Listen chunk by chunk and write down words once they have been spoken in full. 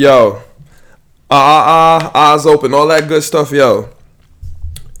Yo, eyes open, all that good stuff, yo.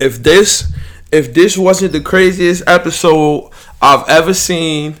 If this wasn't the craziest episode I've ever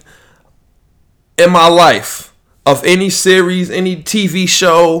seen in my life of any series, any TV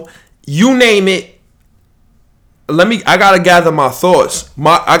show, you name it. I gotta gather my thoughts.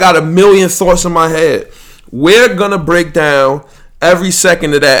 I got a million thoughts in my head. We're gonna break down every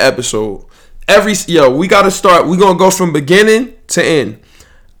second of that episode. We gotta start. We're gonna go from beginning to end.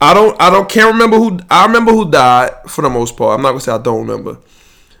 Can't remember who. I remember who died for the most part. I'm not gonna say I don't remember.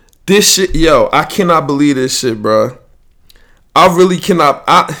 This shit, yo, I cannot believe this shit, bro. I really cannot.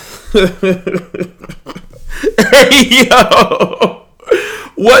 Hey, yo,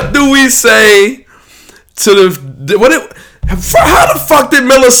 what do we say to how the fuck did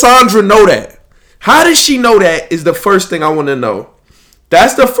Melisandre know that? How did she know that is the first thing I want to know.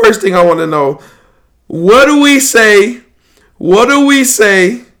 That's the first thing I want to know. What do we say? What do we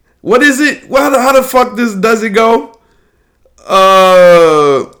say? What is it? How the fuck does it go?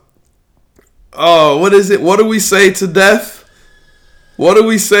 What is it? What do we say to death? What do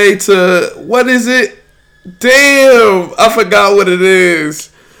we say to, what is it? Damn, I forgot what it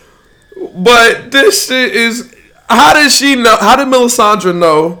is. But this shit is, how did she know? How did Melisandre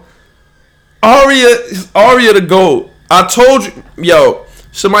know? Arya the GOAT. I told you, yo,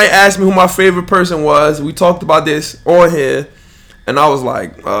 somebody asked me who my favorite person was. We talked about this on here. And I was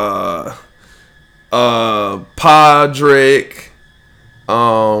like, Podrick,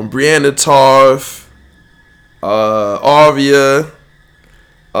 Brianna Tarth, Arya.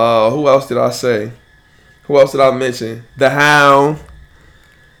 Who else did I say? Who else did I mention? The Hound,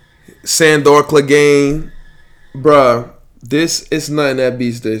 Sandor Clegane. Bruh, this is nothing that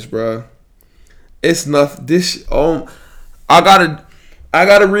beats this, bruh. It's nothing. I gotta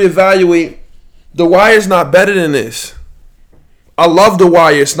reevaluate. The Wire's not better than this. I love The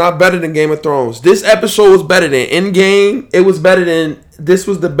Wire. It's not better than Game of Thrones. This episode was better than Endgame. It was better than... This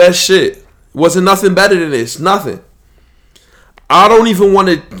was the best shit. Wasn't nothing better than this. Nothing. I don't even want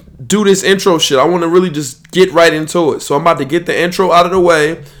to do this intro shit. I want to really just get right into it. So I'm about to get the intro out of the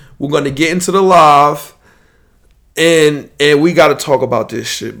way. We're going to get into the live. And we got to talk about this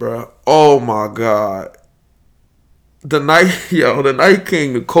shit, bro. Oh, my God. The Night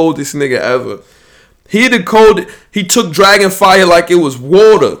King, the coldest nigga ever. He took dragon fire like it was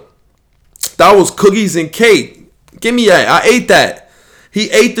water. That was cookies and cake. Give me that. I ate that.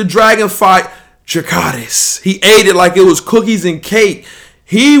 He ate the dragon fire. Dracarys. He ate it like it was cookies and cake.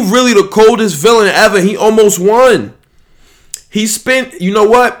 He really the coldest villain ever. He almost won. You know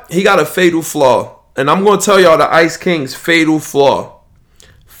what? He got a fatal flaw. And I'm going to tell y'all the Ice King's fatal flaw.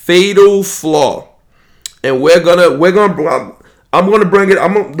 Fatal flaw. And I'm going to bring it.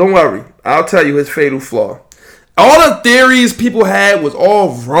 Don't worry. I'll tell you his fatal flaw. All the theories people had was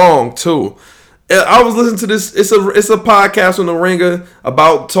all wrong too. I was listening to this. It's a podcast on the Ringer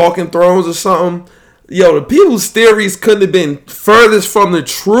about Talking Thrones or something. Yo, the people's theories couldn't have been furthest from the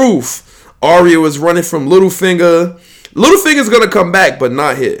truth. Arya was running from Littlefinger. Littlefinger's gonna come back, but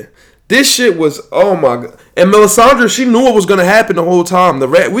not here. This shit was, oh my God. And Melisandre, she knew what was gonna happen the whole time.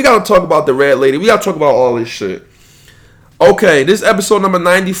 We gotta talk about the Red Lady. We gotta talk about all this shit. Okay, this episode number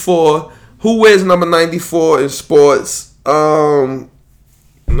 94. Who wears number 94 in sports? Let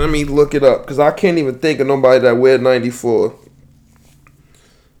me look it up because I can't even think of nobody that wears 94.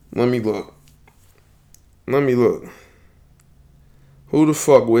 Let me look. Who the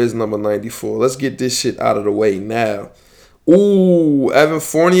fuck wears number 94? Let's get this shit out of the way now. Ooh, Evan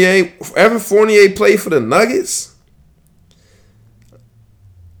Fournier. Evan Fournier played for the Nuggets?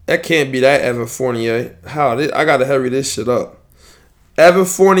 That can't be that Evan Fournier. I gotta hurry this shit up. Evan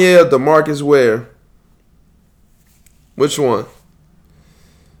Fournier or DeMarcus Ware? Which one?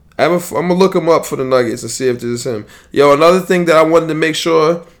 I'm gonna look him up for the Nuggets and see if this is him. Yo, another thing that I wanted to make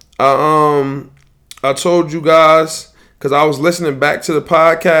sure I told you guys, because I was listening back to the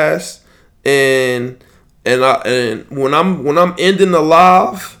podcast, and when I'm ending the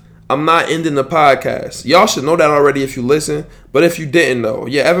live, I'm not ending the podcast. Y'all should know that already if you listen. But if you didn't know,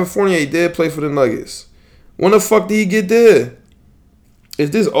 yeah, Evan Fournier did play for the Nuggets. When the fuck did he get there?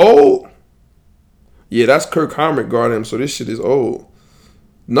 Is this old? Yeah, that's Kirk Hinrich guarding him, so this shit is old.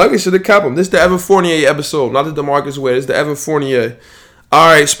 Nuggets should have kept him. This is the Evan Fournier episode, not the DeMarcus Ware. This is the Evan Fournier.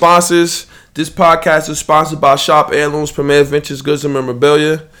 All right, sponsors. This podcast is sponsored by Shop Heirlooms, Premier Ventures, Goods and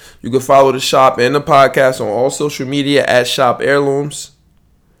Memorabilia. You can follow the shop and the podcast on all social media at Shop Heirlooms.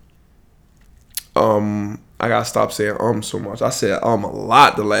 I gotta stop saying so much. I said a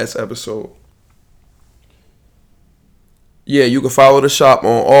lot the last episode. Yeah, you can follow the shop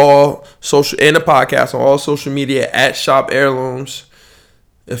on all social and the podcast on all social media at Shop Heirlooms.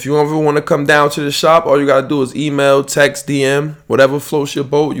 If you ever want to come down to the shop, all you got to do is email, text, DM, whatever floats your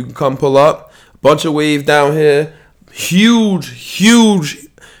boat. You can come pull up. Bunch of wave down here. Huge,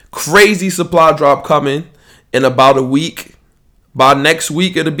 crazy supply drop coming in about a week. By next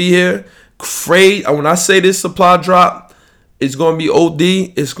week, it'll be here. Crazy. When I say this supply drop, it's going to be OD.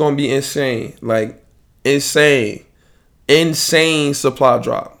 It's going to be insane. Like, insane supply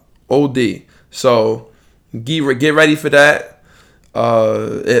drop. OD. So, get ready for that.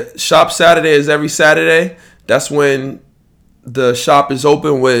 Shop Saturday is every Saturday. That's when the shop is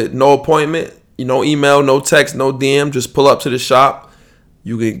open with no appointment, no email, no text, no DM. Just pull up to the shop.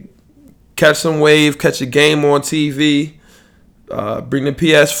 You can catch some wave, catch a game on TV, bring the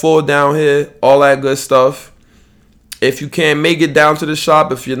PS4 down here, all that good stuff. If you can't make it down to the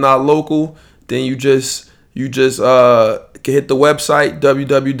shop, if you're not local, then you just can hit the website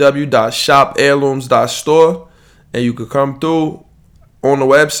www.shopairlooms.store and you could come through. On the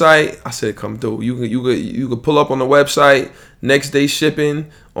website, I said come through. You could pull up on the website. Next day shipping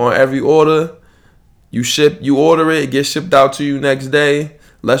on every order. You order it gets shipped out to you next day.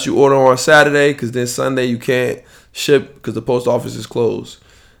 Unless you order on Saturday, because then Sunday you can't ship because the post office is closed.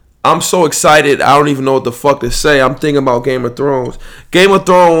 I'm so excited. I don't even know what the fuck to say. I'm thinking about Game of Thrones. Game of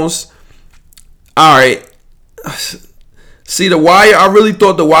Thrones. All right. See, The Wire. I really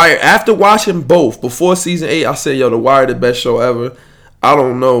thought The Wire. After watching both before season 8, I said, "Yo, The Wire the best show ever." I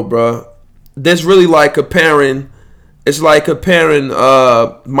don't know, bro. It's really like comparing. It's like comparing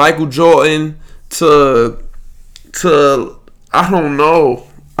Michael Jordan to. I don't know.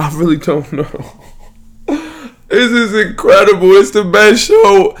 I really don't know. This is incredible. It's the best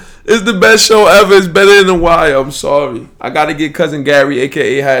show. It's the best show ever. It's better than The Wire. I'm sorry. I gotta get cousin Gary,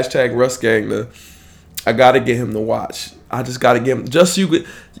 aka #RussGangler. I gotta get him to watch. I just gotta get him. Just so you could.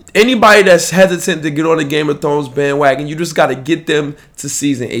 Anybody that's hesitant to get on the Game of Thrones bandwagon, you just got to get them to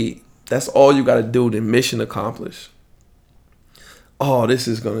season 8. That's all you got to do. Then mission accomplished. Oh, this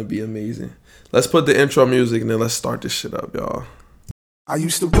is going to be amazing. Let's put the intro music and then let's start this shit up, y'all. I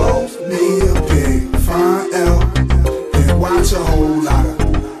used to roll me a big fine L and watch a whole lot of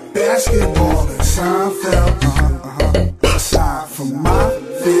basketball and Seinfeld. Aside from my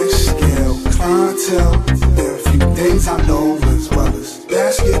fish scale clientele, there are a few things I know as well as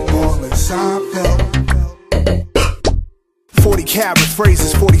basketball and Seinfeld. 40 carats,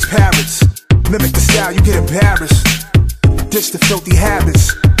 phrases, 40's parrots. Mimic the style, you get embarrassed. Ditch the filthy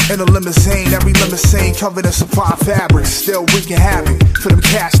habits. In a limousine, every limousine covered in supply fabrics. Still wreaking havoc for them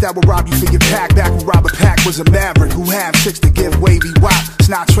cash that will rob you for your pack. Back when Robert Pack was a maverick who had chicks to give wavy wop. It's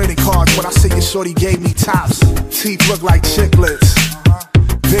not trading cards when I see your shorty gave me tops. Teeth look like chiclets,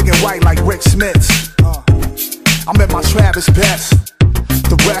 big and white like Rick Smith's. I'm at my Travis best.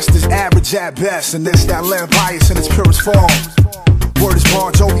 The rest is average at best, and this that land bias in its purest form. Word is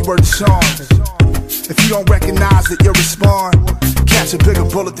Bon Jovi, word is Sean. If you don't recognize it, you'll respond. Catch a bigger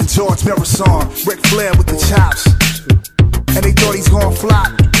bullet than George Marathon. Ric Flair with the chops, and they thought he's gonna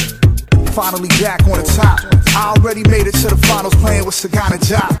flop. Finally back on the top. I already made it to the finals playing with Sagana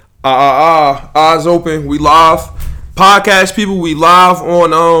Job. Eyes open. We live. Podcast people, we live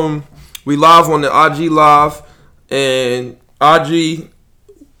on the IG live. And IG,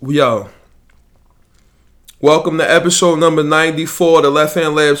 yo, welcome to episode number 94 of the Left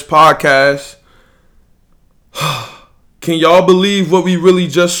Hand Labs podcast. Can y'all believe what we really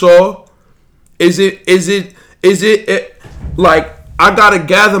just saw? Is it like, I gotta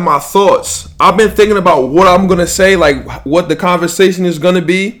gather my thoughts. I've been thinking about what I'm gonna say, like what the conversation is gonna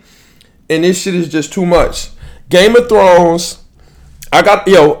be, and this shit is just too much. Game of Thrones.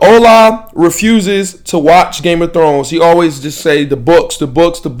 Ola refuses to watch Game of Thrones. He always just say the books.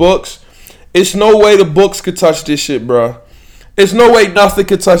 It's no way the books could touch this shit, bro. It's no way nothing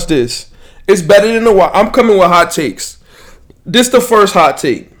could touch this. It's better than the Wire. I'm coming with hot takes. This the first hot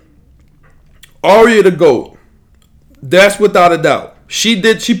take. Arya the GOAT. That's without a doubt. She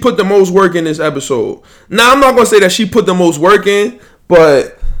put the most work in this episode. Now, I'm not going to say that she put the most work in,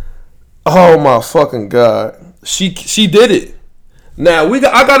 but oh my fucking God. She did it. Now, I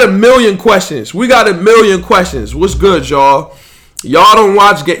got a million questions. What's good, y'all? Y'all don't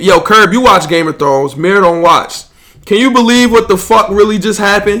watch... Curb, you watch Game of Thrones. Mir don't watch. Can you believe what the fuck really just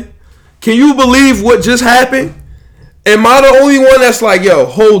happened? Can you believe what just happened? Am I the only one that's like, yo,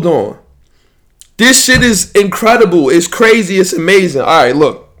 hold on. This shit is incredible. It's crazy. It's amazing. All right,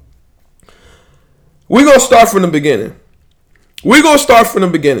 look. We're going to start from the beginning.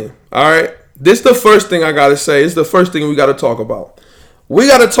 All right? This is the first thing I got to say. This is the first thing we got to talk about. We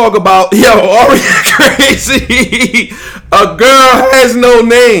got to talk about, Arya crazy. A girl has no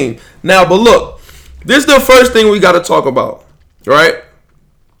name. Now, but look. This is the first thing we got to talk about. Right?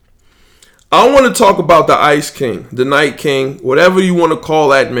 I want to talk about the Ice King, the Night King, whatever you want to call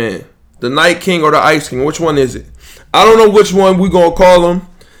that man. The Night King or the Ice King. Which one is it? I don't know which one we going to call him.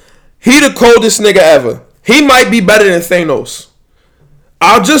 He the coldest nigga ever. He might be better than Thanos.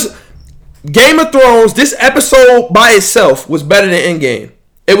 Game of Thrones, this episode by itself was better than Endgame.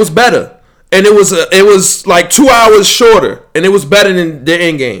 It was better. And it was like 2 hours shorter. And it was better than the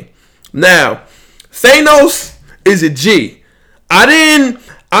Endgame. Now, Thanos is a G. I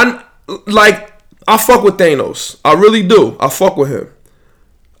fuck with Thanos. I really do. I fuck with him.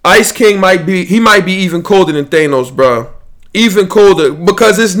 Ice King might be even colder than Thanos, bro. Even colder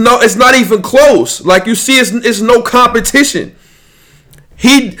because it's not even close. Like you see, it's no competition.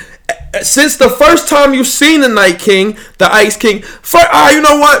 Since the first time you seen the Night King, the Ice King. You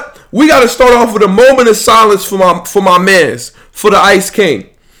know what? We got to start off with a moment of silence for my mans, for the Ice King,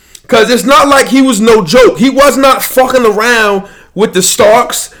 because it's not like he was no joke. He was not fucking around with the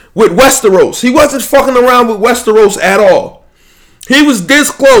Starks, with Westeros. He wasn't fucking around with Westeros at all. He was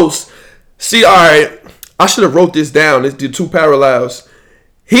this close. See, all right, I should have wrote this down. It's the two parallels.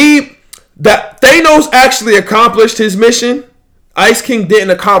 Thanos actually accomplished his mission. Ice King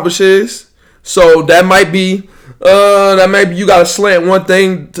didn't accomplish his. So that might be you gotta slant one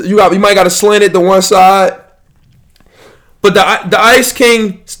thing. You might gotta slant it to one side. But the Ice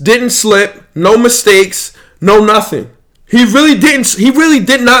King didn't slip. No mistakes. No nothing. He really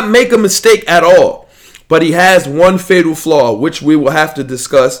did not make a mistake at all. But he has one fatal flaw, which we will have to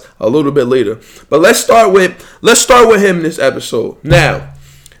discuss a little bit later. But let's start with him this episode. Now,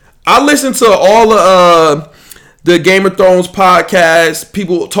 I listened to all the Game of Thrones podcast,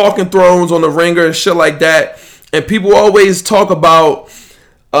 people talking Thrones on the Ringer and shit like that, and people always talk about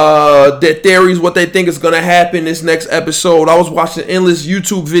their theories, what they think is gonna happen this next episode. I was watching endless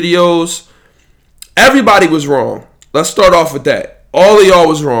YouTube videos. Everybody was wrong. Let's start off with that. All of y'all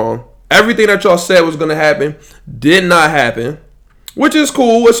was wrong. Everything that y'all said was gonna happen did not happen, which is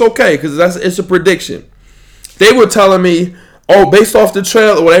cool. It's okay because it's a prediction. They were telling me, oh, based off the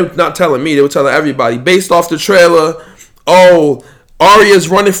trailer. Well, they were not telling me. They were telling everybody based off the trailer. Oh, Arya's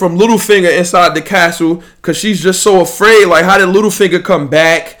running from Littlefinger inside the castle because she's just so afraid. Like, how did Littlefinger come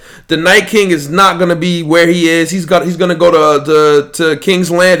back? The Night King is not gonna be where he is. He's gonna go to King's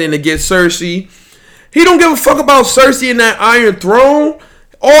Landing to get Cersei. He don't give a fuck about Cersei and that Iron Throne.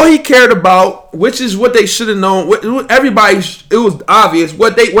 All he cared about, which is what they should have known, it was obvious.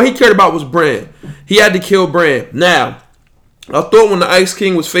 What he cared about was Bran. He had to kill Bran. Now, I thought when the Ice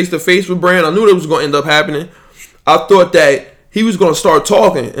King was face to face with Bran, I knew that was going to end up happening. I thought that he was going to start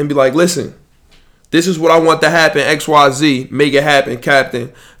talking and be like, listen, this is what I want to happen, XYZ, make it happen,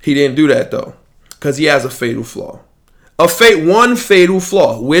 Captain. He didn't do that, though, because he has a fatal flaw. One fatal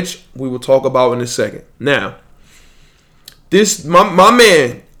flaw, which we will talk about in a second. Now, this my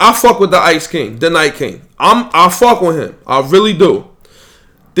man, I fuck with the Ice King, the Night King. I fuck with him. I really do.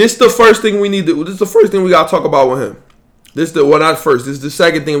 This is the first thing we need to. This is the first thing we gotta talk about with him. Not first. This is the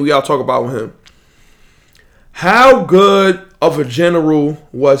second thing we gotta talk about with him. How good of a general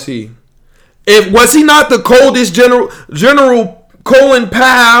was he? Was he not the coldest general? General Colin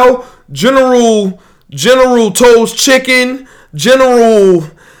Powell, General Toast Chicken, General.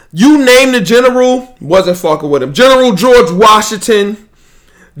 You name the general, wasn't fucking with him. General George Washington,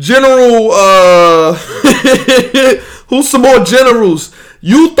 General, who's some more generals?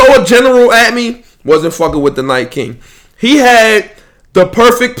 You throw a general at me, wasn't fucking with the Night King. He had the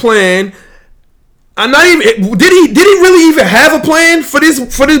perfect plan. I'm not even. Did he really even have a plan for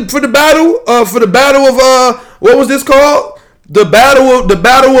the battle? For the battle of what was this called? The battle of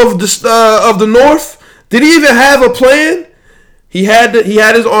the North. Did he even have a plan? He had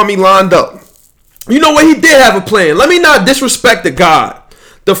his army lined up. You know what? He did have a plan. Let me not disrespect the god.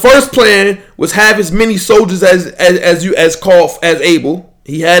 The first plan was have as many soldiers as able.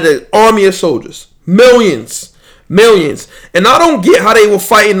 He had an army of soldiers, millions, and I don't get how they were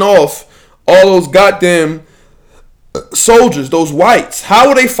fighting off all those goddamn soldiers, those whites. How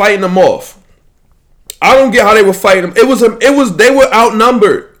were they fighting them off? I don't get how they were fighting them. They were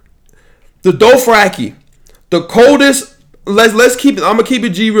outnumbered. The Dothraki, the coldest. Let's keep it. I'm gonna keep it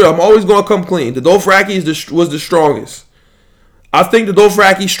G real. I'm always gonna come clean. The Dothraki was the strongest. I think the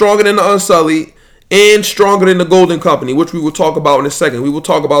Dothraki stronger than the Unsullied and stronger than the Golden Company, which we will talk about in a second. We will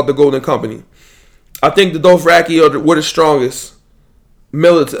talk about the Golden Company. I think the Dothraki were the strongest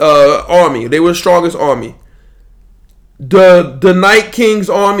army. They were the strongest army. The Night King's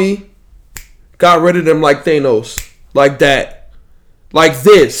army got rid of them like Thanos, like that, like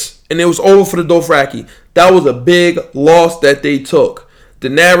this, and it was over for the Dothraki. That was a big loss that they took.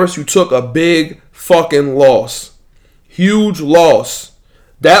 Daenerys, you took a big fucking loss. Huge loss.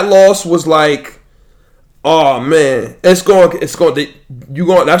 That loss was like, oh man, that's going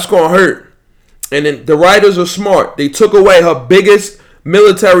to hurt. And then the writers are smart. They took away her biggest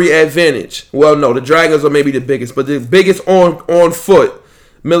military advantage. Well, no, the Dragons are maybe the biggest, but the biggest on foot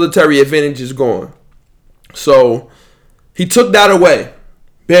military advantage is gone. So he took that away.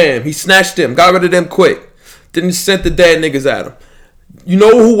 Bam, he snatched them, got rid of them quick. Then he sent the dead niggas at him. You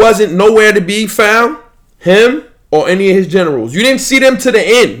know who wasn't nowhere to be found? Him or any of his generals. You didn't see them to the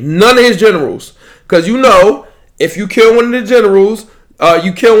end. None of his generals. Because you know, if you kill one of the generals,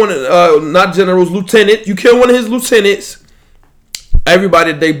 you kill one of, not generals, lieutenant, you kill one of his lieutenants,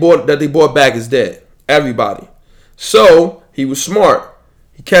 everybody that they brought back is dead. Everybody. So, he was smart.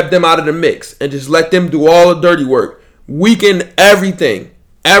 He kept them out of the mix and just let them do all the dirty work. Weakened everything.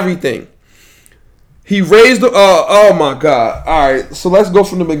 Everything. He raised the, oh my God. Alright, so let's go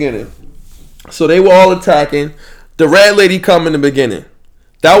from the beginning. So they were all attacking. The red lady come in the beginning.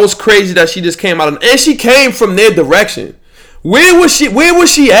 That was crazy that she just came out of, and she came from their direction. Where was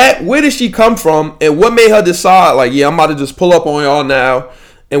she at? Where did she come from? And what made her decide, like, yeah, I'm about to just pull up on y'all now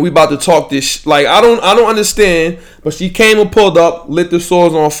and we about to talk this like, I don't understand. But she came and pulled up, lit the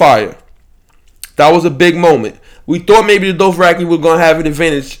swords on fire. That was a big moment. We thought maybe the Dothraki were gonna have an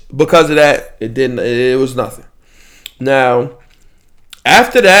advantage because of that. It didn't. It was nothing. Now,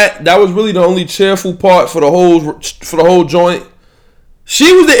 after that, that was really the only cheerful part for the whole joint.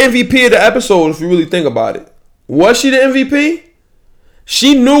 She was the MVP of the episode, if you really think about it. Was she the MVP?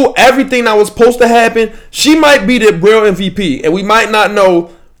 She knew everything that was supposed to happen. She might be the real MVP, and we might not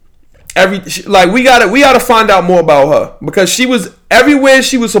know we gotta find out more about her, because she was everywhere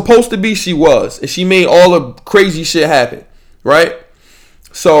she was supposed to be. She was, and she made all the crazy shit happen, right?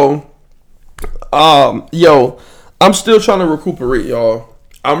 So, yo, I'm still trying to recuperate, y'all.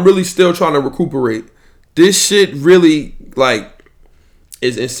 I'm really still trying to recuperate. This shit really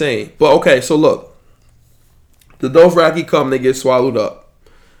is insane. But okay, so look, the Dothraki come, they get swallowed up.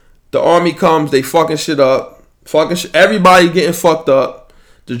 The army comes, they fucking shit up. Everybody getting fucked up.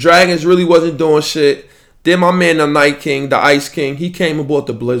 The dragons really wasn't doing shit. Then my man, the Night King, the Ice King, he came and brought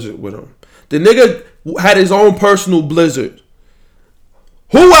the blizzard with him. The nigga had his own personal blizzard.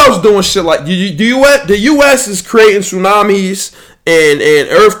 Who else doing shit like the U.S. is creating tsunamis and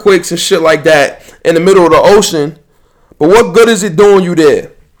earthquakes and shit like that in the middle of the ocean. But what good is it doing you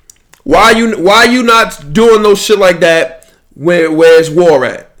there? Why you not doing no shit like that where's war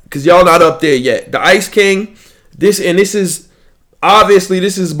at? Because y'all not up there yet. The Ice King, this is obviously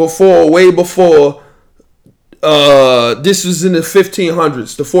way before. This was in the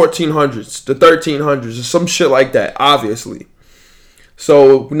 1500s, the 1400s, the 1300s, or some shit like that. Obviously,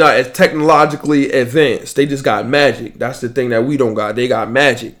 so we're not as technologically advanced. They just got magic. That's the thing that we don't got. They got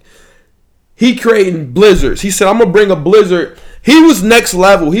magic. He creating blizzards. He said, "I'm gonna bring a blizzard." He was next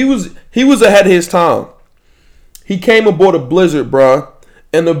level. He was ahead of his time. He came aboard a blizzard, bruh.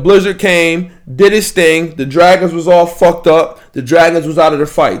 And the blizzard came, did his thing. The dragons was all fucked up. The dragons was out of the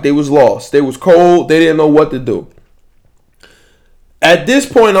fight. They was lost. They was cold. They didn't know what to do. At this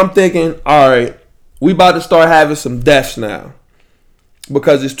point, I'm thinking, all right, we about to start having some deaths now.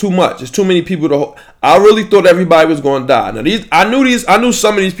 Because it's too much. It's too many people to. I really thought everybody was going to die. Now I knew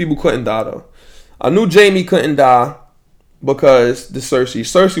some of these people couldn't die though. I knew Jaime couldn't die because the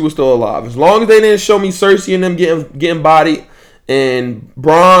Cersei was still alive. As long as they didn't show me Cersei and them getting bodied, and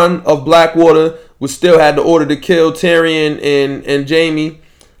Bronn of Blackwater was still had the order to kill Tyrion and Jaime.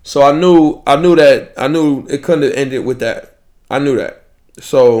 So I knew it couldn't have ended with that. I knew that.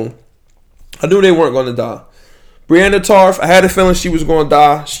 So I knew they weren't going to die. Brienne of Tarth, I had a feeling she was going to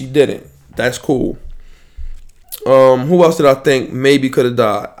die. She didn't. That's cool. Who else did I think maybe could have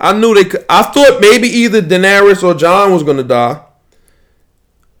died? I thought maybe either Daenerys or Jon was going to die.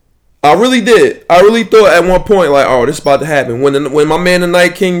 I really did. I really thought at one point, like, oh, this is about to happen. When my man, the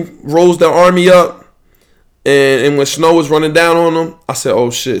Night King, rose the army up, and when Snow was running down on him, I said, oh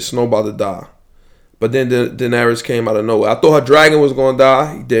shit, Snow about to die. But then Daenerys came out of nowhere. I thought her dragon was gonna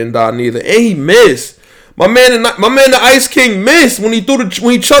die. He didn't die neither, and he missed. My man, the Ice King missed when he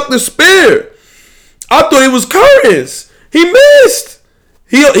chucked the spear. I thought it was Curtis. He missed.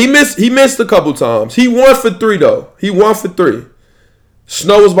 He missed a couple times. He won for 3 though. He won for 3.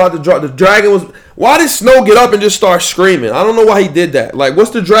 Snow was about to drop. The dragon was. Why did Snow get up and just start screaming? I don't know why he did that. Like,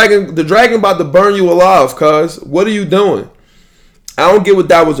 what's the dragon? The dragon about to burn you alive, cuz. What are you doing? I don't get what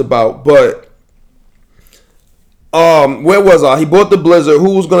that was about. But where was I? He bought the blizzard.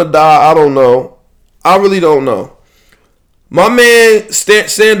 Who was gonna die? I don't know. I really don't know. My man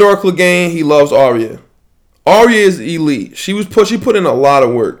Sandor Clegane, he loves Arya. Arya is elite. She put in a lot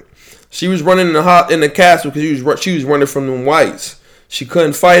of work. She was running in the castle because she was running from them whites. She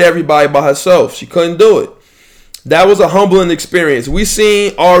couldn't fight everybody by herself. She couldn't do it. That was a humbling experience. We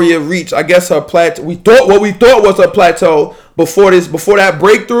seen Arya reach, I guess, her plateau. We thought what we thought was her plateau before that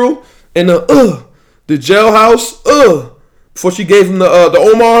breakthrough in the jailhouse. Before she gave him the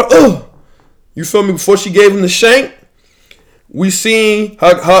Omar. You feel me? Before she gave him the shank, we seen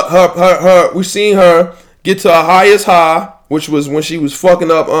her. We seen her get to her highest high, which was when she was fucking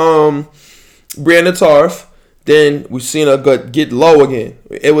up Brianna Tarth. Then we seen her get low again.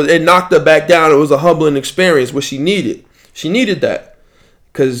 It knocked her back down. It was a humbling experience, which she needed. She needed that.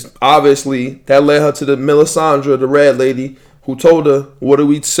 Because obviously that led her to the Melisandre, the red lady, who told her, what do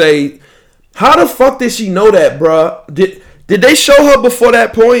we say? How the fuck did she know that, bruh? Did they show her before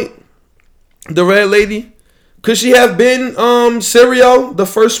that point? The red lady? Could she have been Syrio, the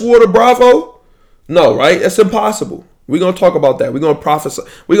first sword of Bravo? No, right? That's impossible. We're going to talk about that. We're going to prophesy.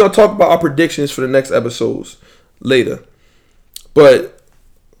 We're going to talk about our predictions for the next episodes later. But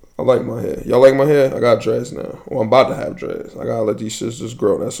I like my hair. Y'all like my hair? I got dreads now. Well, I'm about to have dreads. I got to let these shits just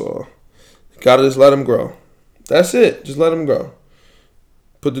grow. That's all. Got to just let them grow. That's it. Just let them grow.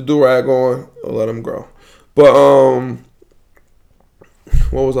 Put the do-rag on or let them grow. But,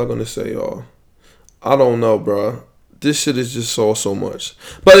 what was I going to say, y'all? I don't know, bro. This shit is just so much.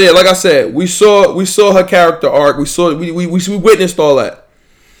 But yeah, like I said, we saw her character arc. We witnessed all that.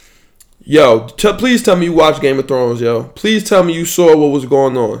 Yo, please tell me you watched Game of Thrones, yo. Please tell me you saw what was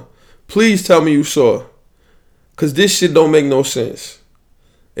going on. Please tell me you saw. Cause this shit don't make no sense.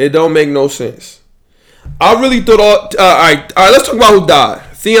 It don't make no sense. I really thought all right, let's talk about who died.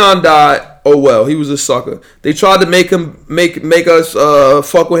 Theon died. Oh well, he was a sucker. They tried to make us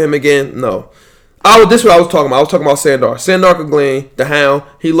fuck with him again. No. This is what I was talking about. I was talking about Sandor. Sandor Clegane, the Hound,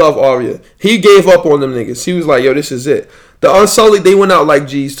 he loved Arya. He gave up on them niggas. He was like, yo, this is it. The Unsullied, they went out like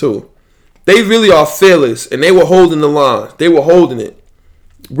G's too. They really are fearless, and they were holding the line. They were holding it.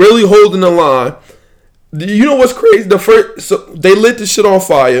 Really holding the line. You know what's crazy? They lit the shit on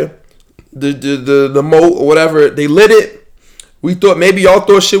fire. The moat or whatever. They lit it. We thought, maybe y'all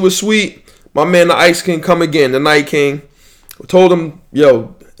thought shit was sweet. My man, the Ice King, come again. The Night King. Told him,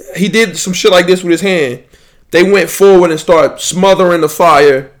 yo, he did some shit like this with his hand. They went forward and started smothering the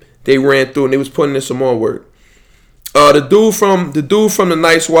fire. They ran through and they was putting in some more work. The dude from the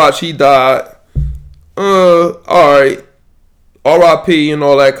Night's Watch, he died. Alright. R.I.P. and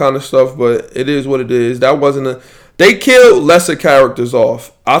all that kind of stuff, but it is what it is. They killed lesser characters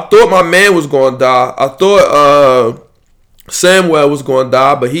off. I thought my man was gonna die. I thought Samwell was gonna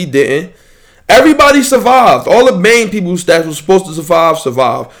die, but he didn't. Everybody survived. All the main people that were supposed to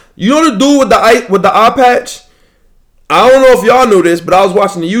survived. You know the dude with the eye patch? I don't know if y'all knew this, but I was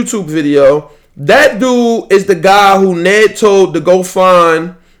watching the YouTube video. That dude is the guy who Ned told to go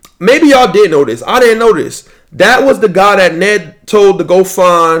find. Maybe y'all did know this. I didn't know this. That was the guy that Ned told to go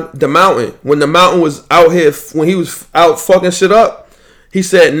find the mountain. When the mountain was out here, when he was out fucking shit up. He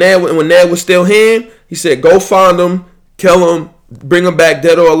said, when Ned was still here, he said, go find him, kill him, bring him back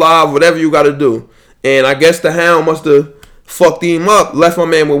dead or alive, whatever you got to do. And I guess the Hound must have fucked him up, left my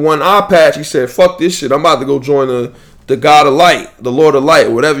man with one eye patch. He said, fuck this shit. I'm about to go join the God of Light, the Lord of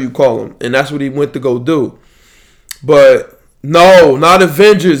Light, whatever you call him. And that's what he went to go do. But no, not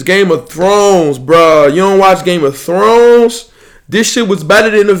Avengers, Game of Thrones, bro. You don't watch Game of Thrones? This shit was better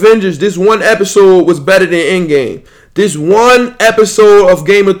than Avengers. This one episode was better than Endgame. This one episode of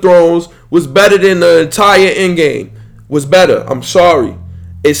Game of Thrones was better than the entire Endgame. Was better. I'm sorry.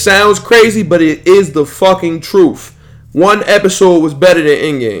 It sounds crazy, but it is the fucking truth. One episode was better than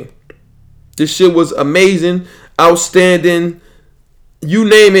Endgame. This shit was amazing, outstanding. You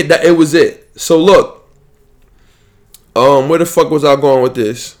name it, that it was it. So look, where the fuck was I going with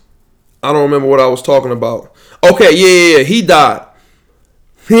this? I don't remember what I was talking about. Okay, yeah. He died.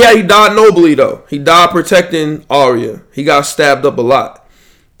 Yeah, he died nobly though. He died protecting Arya. He got stabbed up a lot.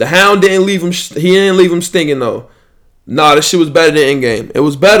 The Hound didn't leave him. He didn't leave him stinging though. Nah, this shit was better than Endgame. It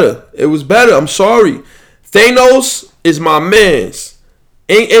was better. I'm sorry. Thanos is my mans.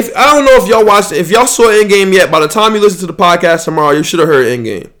 If I don't know if y'all watched it, if y'all saw Endgame yet, by the time you listen to the podcast tomorrow, you should have heard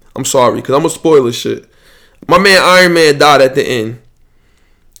Endgame. I'm sorry, because I'm gonna spoil this shit. My man Iron Man died at the end.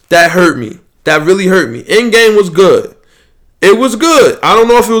 That hurt me. That really hurt me. Endgame was good. It was good. I don't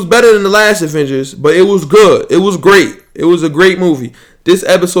know if it was better than the last Avengers, but it was good. It was great. It was a great movie. This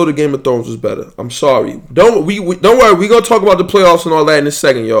episode of Game of Thrones was better. I'm sorry. Don't worry. We're going to talk about the playoffs and all that in a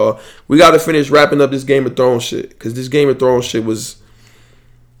second, y'all. We got to finish wrapping up this Game of Thrones shit. Because this Game of Thrones shit was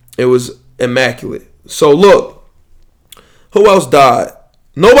immaculate. So, look. Who else died?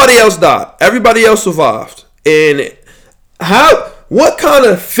 Nobody else died. Everybody else survived. And what kind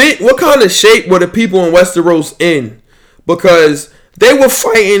of shape were the people in Westeros in? Because They were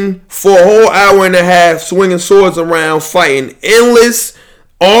fighting for a whole hour and a half, swinging swords around, fighting endless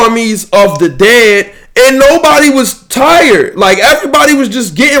armies of the dead, and nobody was tired. Like, everybody was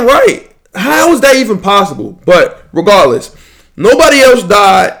just getting right. How is that even possible? But regardless, nobody else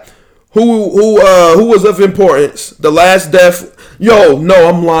died who was of importance. The last death, no,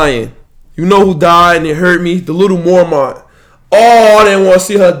 I'm lying. You know who died and it hurt me? The little Mormont. Oh, I didn't want to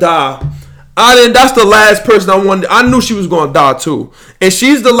see her die. That's the last person I wanted. I knew she was going to die too. And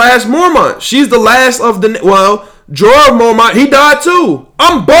she's the last Mormont. She's the last of the, Jorah Mormont, he died too.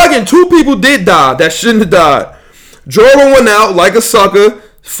 I'm bugging. 2 people did die that shouldn't have died. Jorah went out like a sucker,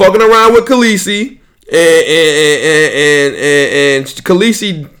 fucking around with Khaleesi, and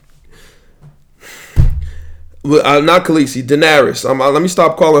Khaleesi, not Khaleesi, Daenerys. Let me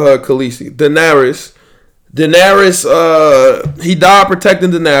stop calling her Khaleesi. Daenerys, he died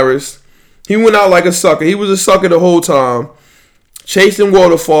protecting Daenerys. He went out like a sucker. He was a sucker the whole time, chasing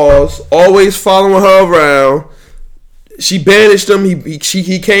waterfalls, always following her around. She banished him.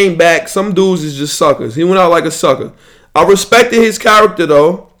 He came back. Some dudes is just suckers. He went out like a sucker. I respected his character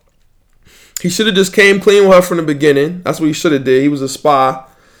though. He should have just came clean with her from the beginning. That's what he should have did. He was a spy,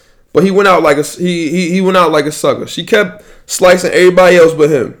 but he went out like he went out like a sucker. She kept slicing everybody else but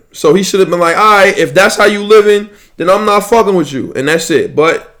him. So he should have been like, all right, if that's how you living, then I'm not fucking with you, and that's it.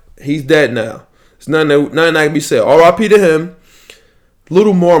 But he's dead now. There's nothing that can be said. R.I.P. to him.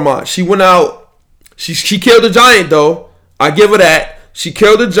 Little Mormont. She went out. She killed the giant though. I give her that. She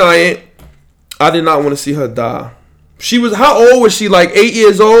killed the giant. I did not want to see her die. She was, how old was she? Like 8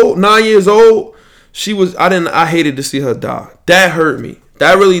 years old, 9 years old. She was. I hated to see her die. That hurt me.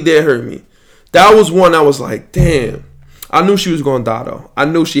 That really did hurt me. That was one I was like, damn. I knew she was gonna die though. I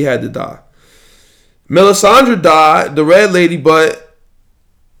knew she had to die. Melisandre died, the red lady, but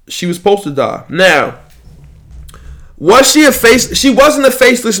she was supposed to die. Now, was she a face? She wasn't a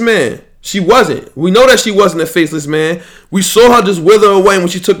faceless man. She wasn't. We know that she wasn't a faceless man. We saw her just wither away when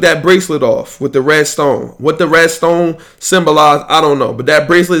she took that bracelet off with the red stone. What the red stone symbolized, I don't know. But that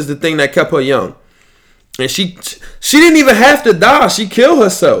bracelet is the thing that kept her young. And she didn't even have to die. She killed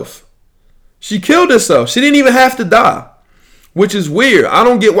herself. She killed herself. She didn't even have to die. Which is weird. I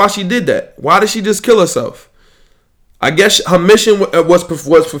don't get why she did that. Why did she just kill herself? I guess her mission was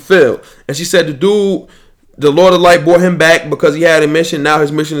fulfilled. And she said the Lord of Light brought him back because he had a mission. Now his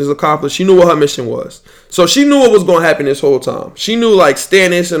mission is accomplished. She knew what her mission was. So she knew what was going to happen this whole time. She knew like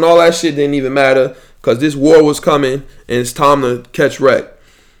Stannis and all that shit didn't even matter because this war was coming and it's time to catch wreck.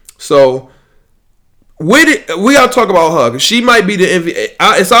 So we got to talk about her because she might be the MVP.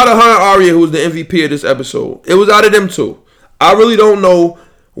 It's out of her and Arya who's the MVP of this episode. It was out of them two. I really don't know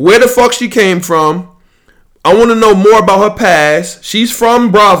where the fuck she came from. I want to know more about her past. She's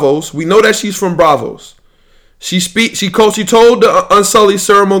from Bravos. We know that she's from Bravos. She told the Unsullied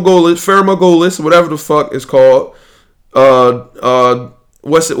Fermogolis, whatever the fuck it's called.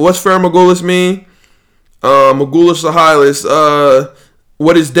 What's Fermogolis mean? Magulus the Hylas.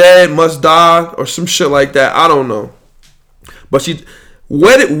 What is dead must die, or some shit like that. I don't know. But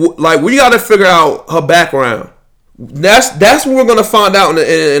we gotta figure out her background. That's what we're gonna find out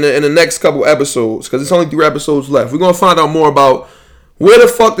in the next couple episodes, because it's only 3 episodes left. We're gonna find out more about where the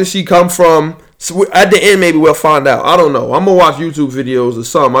fuck did she come from. So at the end, maybe we'll find out. I don't know. I'm gonna watch YouTube videos or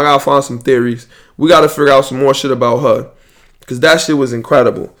something. I gotta find some theories. We gotta figure out some more shit about her, because that shit was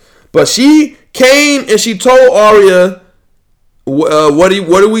incredible. But she came and she told Arya, what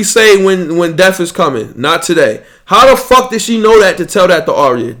do we say when death is coming? Not today. How the fuck did she know that to tell that to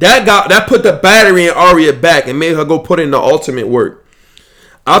Arya? That put the battery in Arya back and made her go put in the ultimate work.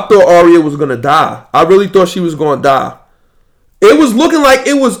 I thought Arya was gonna die. I really thought she was gonna die. It was looking like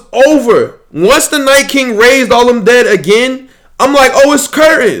it was over. Once the Night King raised all them dead again, I'm like, oh, it's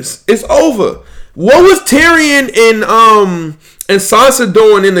curtains. It's over. What was Tyrion and Sansa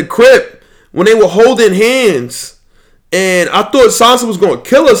doing in the crypt when they were holding hands? And I thought Sansa was going to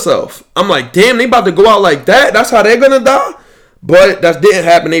kill herself. I'm like, damn, they about to go out like that? That's how they're going to die? But that didn't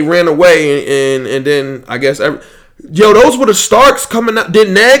happen. They ran away. And then I guess... those were the Starks coming out.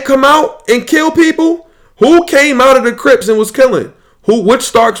 Did Ned come out and kill people? Who came out of the crypts and was killing? Which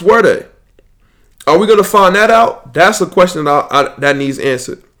Starks were they? Are we going to find that out? That's a question that needs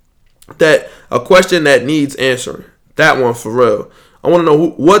answered. A question that needs answering. That one for real. I want to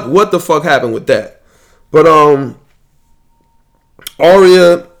know what the fuck happened with that. But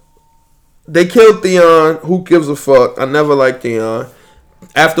Arya, they killed Theon. Who gives a fuck? I never liked Theon.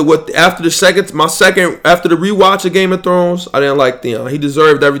 After the rewatch of Game of Thrones, I didn't like Theon. He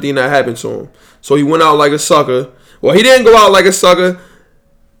deserved everything that happened to him. So he went out like a sucker. Well, he didn't go out like a sucker.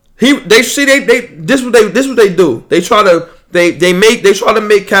 This what they do. They try to They try to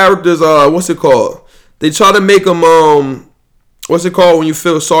make characters. What's it called? They try to make them. What's it called when you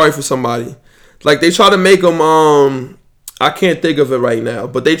feel sorry for somebody? Like they try to make them. I can't think of it right now,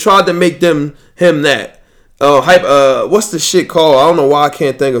 but they tried to make him that. What's the shit called? I don't know why I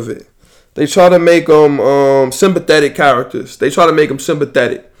can't think of it. They try to make them sympathetic characters. They try to make them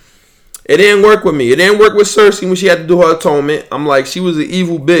sympathetic. It didn't work with me. It didn't work with Cersei when she had to do her atonement. I'm like, she was an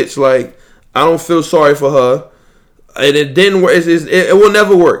evil bitch. Like, I don't feel sorry for her. And it didn't work. It will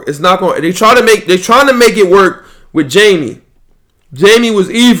never work. It's not going. They're trying to make it work with Jaime. Jaime was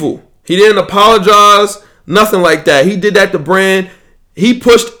evil. He didn't apologize. Nothing like that. He did that to Bran. He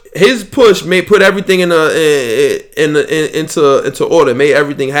pushed. His push put everything into order. Made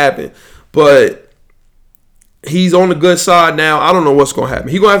everything happen. But he's on the good side now. I don't know what's gonna happen.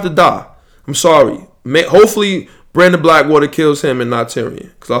 He's gonna have to die. I'm sorry. Hopefully, Brandon Blackwater kills him and not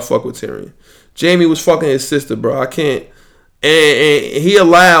Tyrion. Because I fuck with Tyrion. Jaime was fucking his sister, bro. I can't. And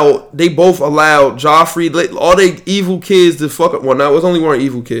they both allowed Joffrey, all they evil kids to fuck up. Well, no, it was only one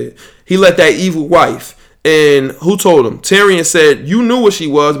evil kid. He let that evil wife. And who told him? Tyrion said, you knew what she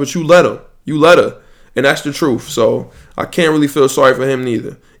was, but you let her. You let her. And that's the truth. So I can't really feel sorry for him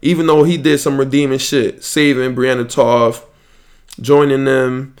neither. Even though he did some redeeming shit. Saving Brienne of Tarth. Joining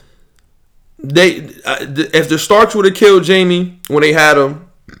them. If the Starks would have killed Jaime when they had him,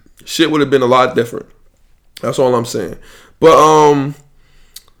 shit would have been a lot different. That's all I'm saying. But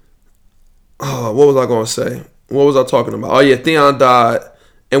what was I gonna say? What was I talking about? Oh yeah, Theon died,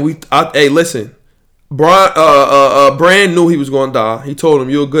 and hey, listen, Bran knew he was gonna die. He told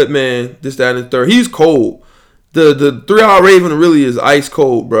him, "You're a good man." This, that, and the third. He's cold. The 3-Eyed Raven really is ice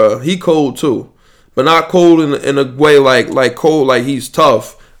cold, bro. He cold too, but not cold in a way like cold like he's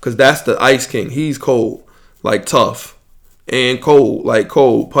tough. Cause that's the Ice King. He's cold, like tough, and cold, like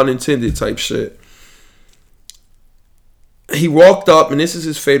cold, pun intended type shit. He walked up, and this is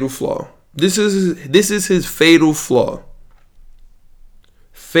his fatal flaw. This is his fatal flaw.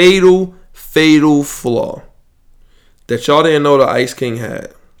 Fatal flaw that y'all didn't know the Ice King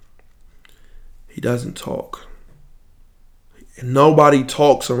had. He doesn't talk. Nobody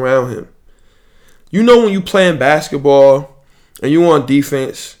talks around him. You know when you playing basketball and you on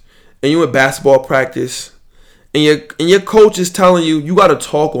defense and you in basketball practice and your coach is telling you got to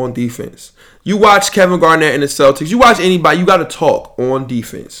talk on defense. You watch Kevin Garnett and the Celtics. You watch anybody. You got to talk on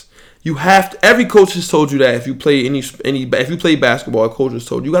defense. You have to. Every coach has told you that if you play if you play basketball, a coach has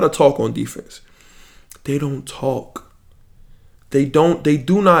told you got to talk on defense. They don't talk. They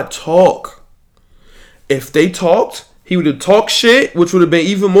do not talk. If they talked, he would have talked shit, which would have been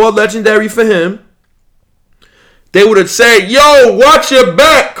even more legendary for him. They would have said, "Yo, watch your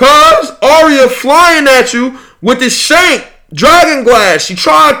back, cuz Arya flying at you with this shank, dragon glass. She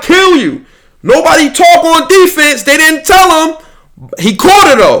trying to kill you." Nobody talk on defense. They didn't tell him. He caught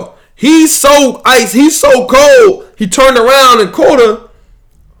her though. He's so ice. He's so cold. He turned around and caught her.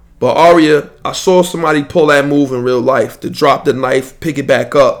 But Arya, I saw somebody pull that move in real life. To drop the knife, pick it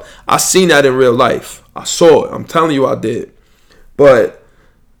back up. I seen that in real life. I saw it. I'm telling you I did. But,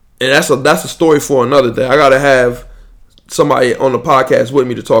 and that's a story for another day. I got to have somebody on the podcast with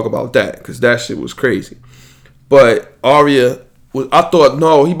me to talk about that. Because that shit was crazy. But Arya, I thought,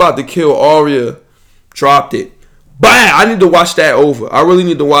 no, he about to kill Arya. Dropped it. Bang! I need to watch that over. I really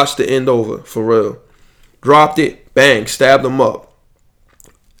need to watch the end over. For real. Dropped it. Bang. Stabbed him up.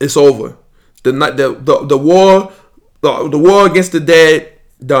 It's over. The war against the dead,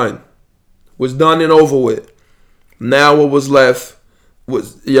 done. Was done and over with. Now what was left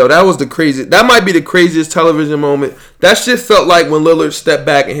was, that was the craziest. That might be the craziest television moment. That shit felt like when Lillard stepped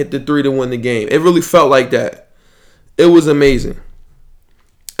back and hit the 3 to win the game. It really felt like that. It was amazing.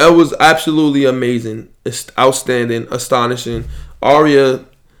 It was absolutely amazing. It's outstanding, astonishing. Arya,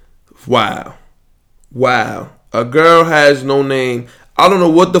 wow. A girl has no name. I don't know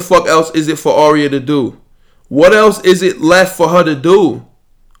what the fuck else is it for Arya to do. What else is it left for her to do?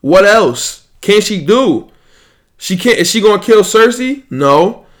 What else can she do? She can't. Is she gonna kill Cersei?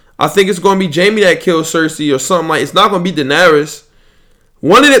 No. I think it's gonna be Jaime that kills Cersei or something like. It's not gonna be Daenerys.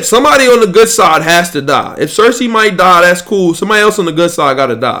 One of them, somebody on the good side has to die. If Cersei might die, that's cool. Somebody else on the good side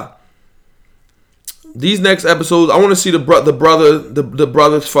gotta die. These next episodes, I want to see the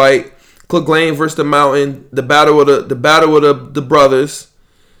brothers fight. Clegane versus the Mountain, the battle of the brothers.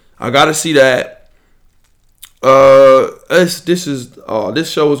 I gotta see that.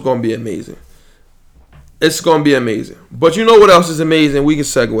 This show is gonna be amazing. It's gonna be amazing. But you know what else is amazing? We can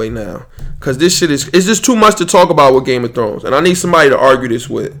segue now, cause this shit it's just too much to talk about with Game of Thrones, and I need somebody to argue this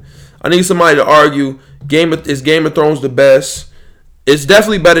with. I need somebody to argue is Game of Thrones the best? It's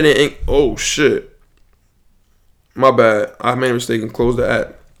definitely better than oh shit. My bad. I made a mistake and closed the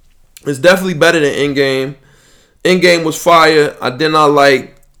app. It's definitely better than Endgame. Endgame was fire. I did not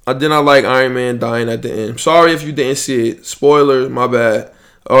like Iron Man dying at the end. Sorry if you didn't see it. Spoiler, my bad.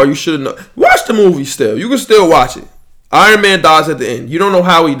 Or you should know. Watch the movie still. You can still watch it. Iron Man dies at the end. You don't know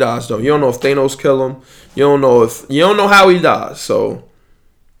how he dies though. You don't know if Thanos kill him. You don't know how he dies. So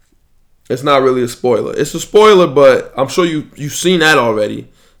it's not really a spoiler. It's a spoiler, but I'm sure you've seen that already.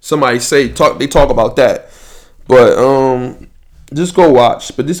 Somebody they talk about that. But just go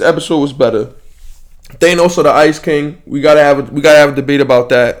watch. But this episode was better. Thanos or the Ice King. We gotta have a debate about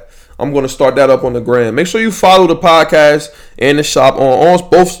that. I'm gonna start that up on the gram. Make sure you follow the podcast and the shop on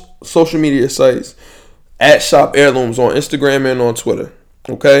both social media sites at Shop Heirlooms on Instagram and on Twitter.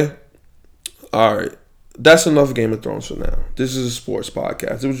 Okay? Alright. That's enough Game of Thrones for now. This is a sports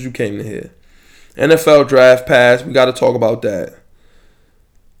podcast. This is what you came to hear. NFL draft pass. We gotta talk about that.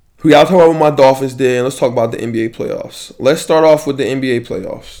 We gotta talk about what my Dolphins did, and let's talk about the NBA playoffs. Let's start off with the NBA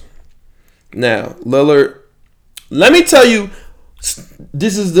playoffs. Now, Lillard, let me tell you,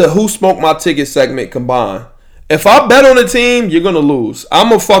 this is the Who Smoked My Ticket segment combined. If I bet on a team, you're going to lose.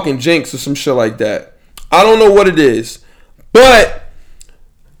 I'm a fucking jinx or some shit like that. I don't know what it is. But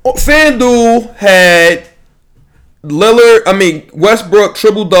FanDuel had Westbrook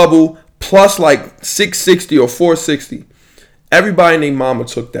triple-double plus like 660 or 460. Everybody named Mama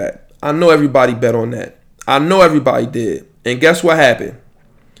took that. I know everybody bet on that. I know everybody did. And guess what happened?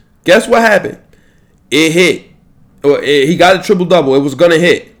 It hit. He got a triple-double. It was going to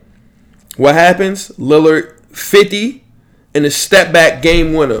hit. What happens? Lillard 50 and a step-back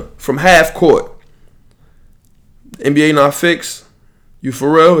game winner from half court. NBA not fixed? You for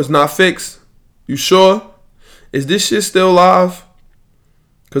real? It's not fixed? You sure? Is this shit still live?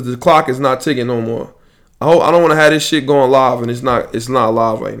 Because the clock is not ticking no more. I don't want to have this shit going live, and it's not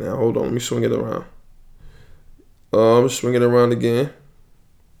live right now. Hold on. Let me swing it around. I'm swinging it around again.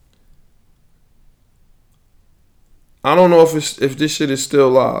 I don't know if this shit is still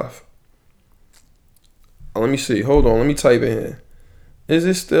live. Let me see. Hold on. Let me type it in. Is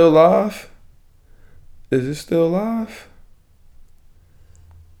it still live?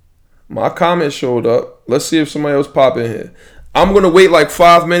 My comment showed up. Let's see if somebody else pop in here. I'm going to wait like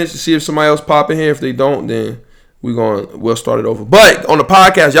 5 minutes to see if somebody else pop in here. If they don't, then we'll start it over. But on the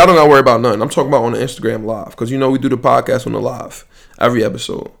podcast, y'all don't got to worry about nothing. I'm talking about on the Instagram live. Because we do the podcast on the live every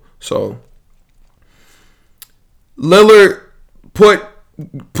episode. So Lillard put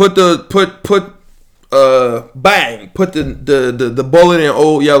the bullet in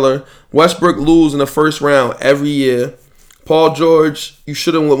Old Yeller. Westbrook lose in the first round every year. Paul George, you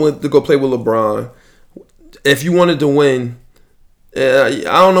should have went to go play with LeBron. If you wanted to win, I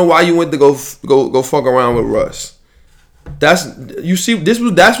don't know why you went to go fuck around with Russ. That's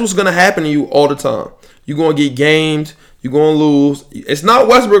what's gonna happen to you all the time. You're gonna get gamed. You're gonna lose. It's not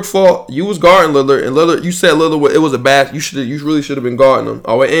Westbrook's fault. You was guarding Lillard, and Lillard. You said Lillard. It was a bad. You really should have been guarding him.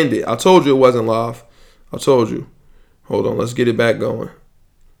 Oh, it ended. I told you it wasn't live. I told you. Hold on. Let's get it back going.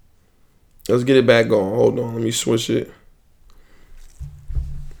 Hold on. Let me switch it.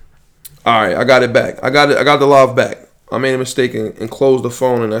 All right, I got it back. I got the live back. I made a mistake and closed the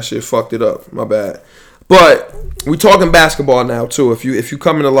phone, and that shit fucked it up. My bad. But we talking basketball now too. If you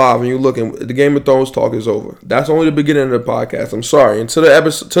come in live and you looking, the Game of Thrones talk is over. That's only the beginning of the podcast. I'm sorry. Until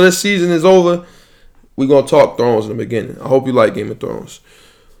the season is over, we gonna talk Thrones in the beginning. I hope you like Game of Thrones.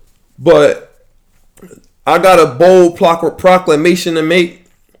 But I got a bold proclamation to make.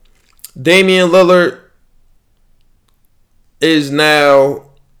 Damian Lillard is now.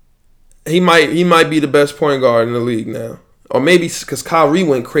 He might be the best point guard in the league now. Or maybe because Kyrie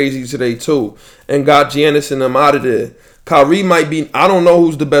went crazy today too and got Giannis and them out of there. Kyrie might be, I don't know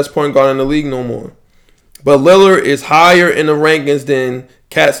who's the best point guard in the league no more. But Lillard is higher in the rankings than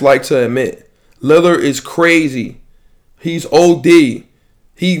cats like to admit. Lillard is crazy. He's OD.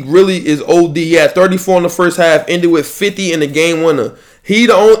 He really is OD. He had 34 in the first half, ended with 50 in the game winner.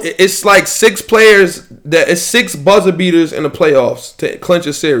 It's like 6 players, it's 6 buzzer beaters in the playoffs to clinch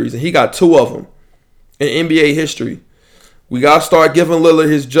a series, and he got 2 of them in NBA history. We gotta start giving Lillard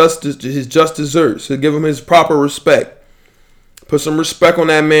his just desserts. To give him his proper respect. Put some respect on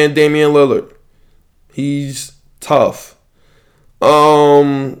that man, Damian Lillard. He's tough.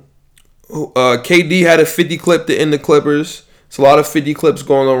 KD had a 50 clip to end the Clippers. It's a lot of 50 clips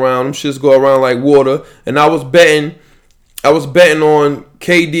going around. Them shits go around like water. And I was betting on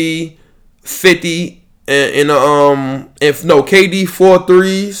KD 50 KD 4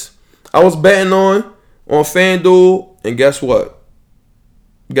 threes. I was betting on FanDuel. And guess what?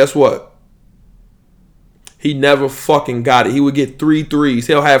 He never fucking got it. He would get 3 threes.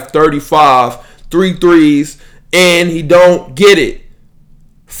 He'll have 35, 3 threes, and he don't get it.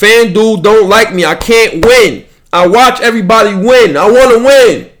 FanDuel don't like me. I can't win. I watch everybody win. I want to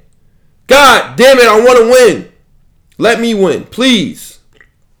win. God damn it, I want to win. Let me win, please.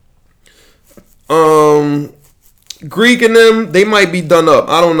 Greek and them, they might be done up.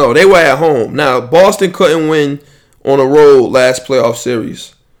 I don't know. They were at home. Now, Boston couldn't win on the road last playoff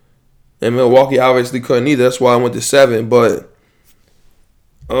series. And Milwaukee obviously couldn't either. That's why I went to 7. But,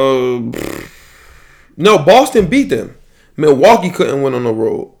 no, Boston beat them. Milwaukee couldn't win on the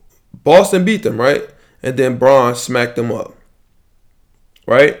road. Boston beat them, right? And then Bron smacked them up.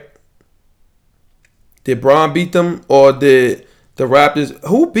 Right? Did Bron beat them or did the Raptors?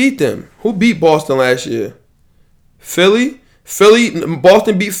 Who beat them? Who beat Boston last year? Philly?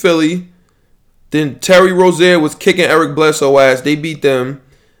 Boston beat Philly. Then Terry Rozier was kicking Eric Bledsoe ass. They beat them.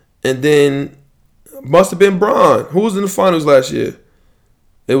 And then must have been Bron. Who was in the finals last year?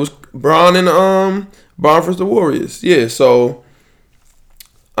 It was Bron and Bron versus the Warriors. Yeah, so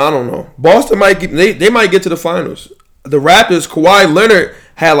I don't know. Boston might get they might get to the finals. The Raptors, Kawhi Leonard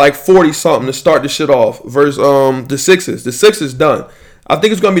had like 40 something to start the shit off versus the Sixers. The Sixers done. I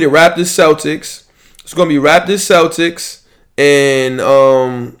think it's gonna be the Raptors Celtics. It's gonna be Raptors Celtics and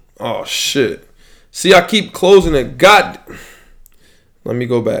oh shit. See, I keep closing it. God, let me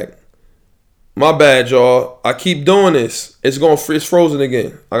go back. My bad, y'all. I keep doing this. It's frozen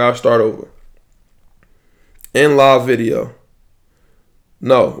again. I gotta start over. In live video.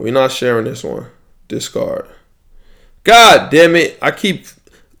 No, we're not sharing this one. Discard. God damn it. I keep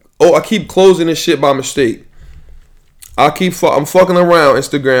closing this shit by mistake. I'm fucking around,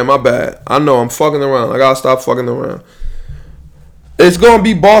 Instagram. My bad. I know I'm fucking around. I gotta stop fucking around. It's gonna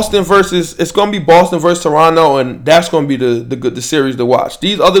be Boston versus Toronto, and that's gonna be the series to watch.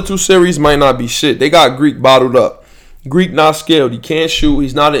 These other two series might not be shit. They got Greek bottled up. Greek not skilled. He can't shoot.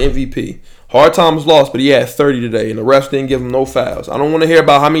 He's not an MVP. Hard times lost, but he had 30 today, and the refs didn't give him no fouls. I don't want to hear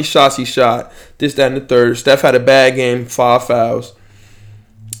about how many shots he shot, this, that, and the third. Steph had a bad game, 5 fouls.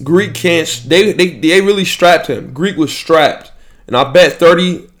 Greek can't. They really strapped him. Greek was strapped, and I bet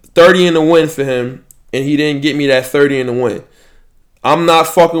 30 in the win for him, and he didn't get me that 30 in the win. I'm not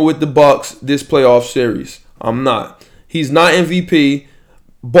fucking with the Bucks this playoff series. I'm not. He's not MVP.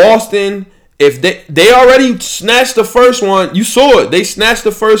 Boston, if they already snatched the first one, you saw it. They snatched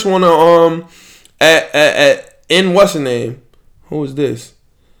the first one in what's the name? Who was this?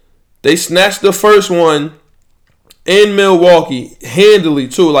 They snatched the first one in Milwaukee handily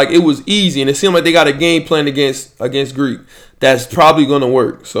too. Like, it was easy, and it seemed like they got a game plan against Greek that's probably gonna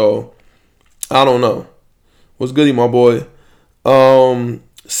work. So I don't know. What's goody, my boy?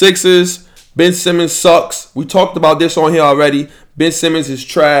 Sixers. Ben Simmons sucks. We talked about this on here already. Ben Simmons is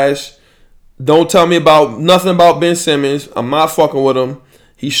trash. Don't tell me nothing about Ben Simmons. I'm not fucking with him.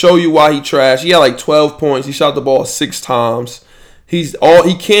 He show you why he trash. He had like 12 points. He shot the ball 6 times. He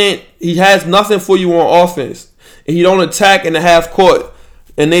has nothing for you on offense. And he don't attack in the half court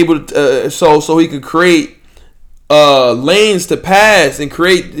and able to, so he could create lanes to pass and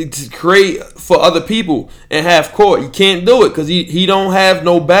create for other people in half court. He can't do it because he don't have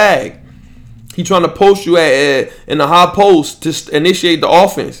no bag. He trying to post you in the high post to initiate the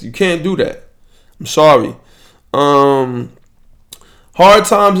offense. You can't do that. I'm sorry. Hard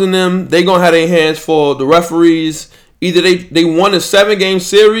times in them. They gonna have their hands full. The referees, either they won a 7-game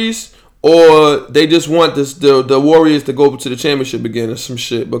series or they just want the Warriors to go to the championship again or some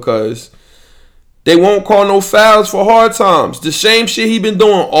shit, because they won't call no fouls for hard times. The same shit he been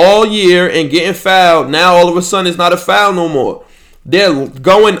doing all year and getting fouled. Now all of a sudden it's not a foul no more. They're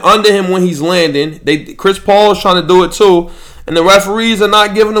going under him when he's landing. Chris Paul is trying to do it too, and the referees are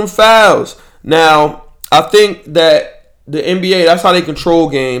not giving them fouls. Now, I think that the NBA, that's how they control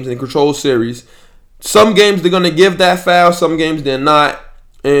games and control series. Some games they're going to give that foul, some games they're not.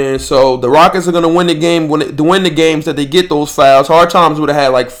 And so the Rockets are going to win the game to win the games that they get those fouls. Hard times would have had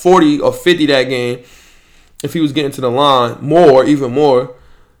like 40 or 50 that game if he was getting to the line, even more.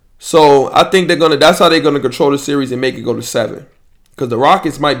 So I think that's how they're going to control the series and make it go to 7. Because the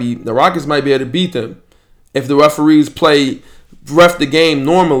Rockets might be able to beat them if the referees ref the game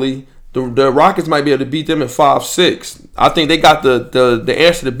normally. The Rockets might be able to beat them in 5-6. I think they got the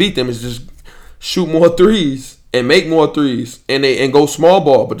answer to beat them is just shoot more threes and make more threes and go small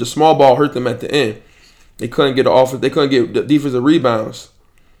ball. But the small ball hurt them at the end. They couldn't get the offense. They couldn't get the defensive rebounds.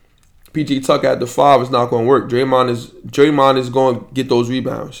 PG Tucker at the 5 is not going to work. Draymond is going to get those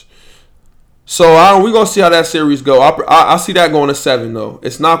rebounds. So we're going to see how that series go. I see that going to 7, though.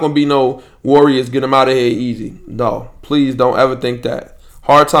 It's not going to be no Warriors get them out of here easy. No, please don't ever think that.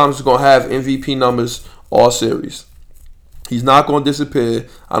 Hard times is going to have MVP numbers all series. He's not going to disappear.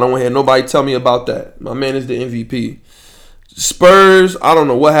 I don't want to hear nobody tell me about that. My man is the MVP. Spurs, I don't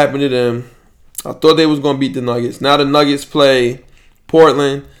know what happened to them. I thought they was going to beat the Nuggets. Now the Nuggets play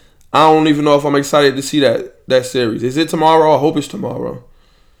Portland. I don't even know if I'm excited to see that series. Is it tomorrow? I hope it's tomorrow.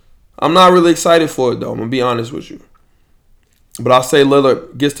 I'm not really excited for it, though. I'm going to be honest with you. But I'll say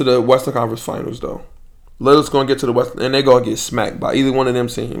Lillard gets to the Western Conference Finals, though. Lillard's going to get to the Western, and they're going to get smacked by either one of them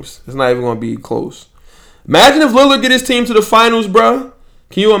teams. It's not even going to be close. Imagine if Lillard get his team to the finals, bro.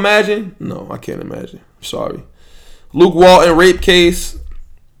 Can you imagine? No, I can't imagine. Sorry. Luke Walton, rape case.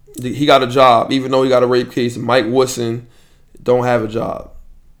 He got a job, even though he got a rape case. Mike Woodson don't have a job.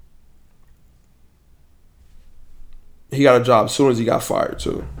 He got a job as soon as he got fired,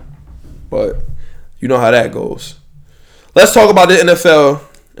 too. But you know how that goes. Let's talk about the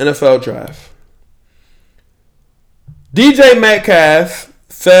NFL draft. DJ Metcalf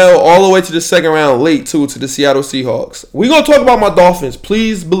fell all the way to the second round late, too, to the Seattle Seahawks. We're going to talk about my Dolphins,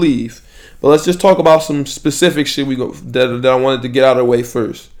 please believe. But let's just talk about some specific shit that I wanted to get out of the way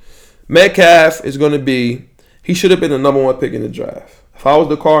first. Metcalf is going to be, he should have been the number one pick in the draft. If I was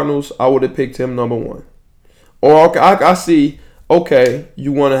the Cardinals, I would have picked him number one. Or I see, okay,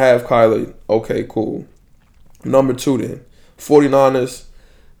 you want to have Kyler. Okay, cool. Number two then. 49ers,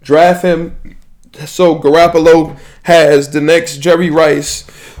 draft him. So Garoppolo has the next Jerry Rice,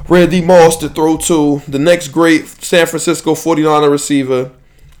 Randy Moss to throw to, the next great San Francisco 49er receiver.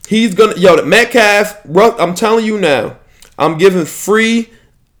 He's going to, the Metcalf, I'm telling you now, I'm giving free,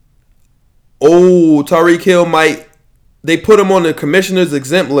 Tyreek Hill might, they put him on the commissioner's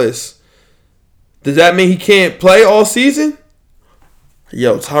exempt list. Does that mean he can't play all season?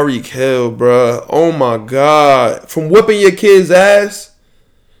 Tyreek Hill, bruh. Oh my God. From whipping your kid's ass.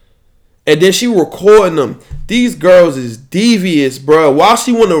 And then she recording them. These girls is devious, bro. Why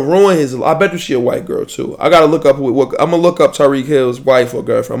she want to ruin his life? I bet you she a white girl, too. I got to look up. I'm going to look up Tyreek Hill's wife or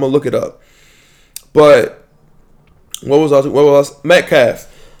girlfriend. I'm going to look it up. But, what was Metcalf.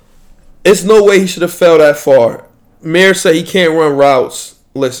 It's no way he should have fell that far. Mayor said he can't run routes.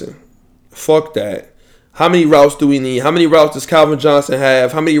 Listen, fuck that. How many routes do we need? How many routes does Calvin Johnson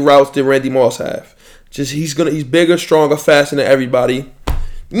have? How many routes did Randy Moss have? Just he's bigger, stronger, faster than everybody.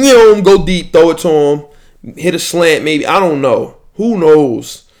 Go deep, throw it to him, hit a slant maybe. I don't know. Who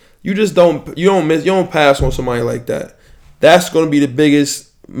knows? You don't pass on somebody like that. That's going to be the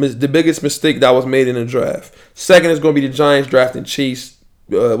biggest mistake that was made in the draft. Second is going to be the Giants drafting Chase.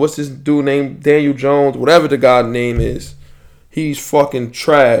 What's this dude named Daniel Jones? Whatever the guy's name is. He's fucking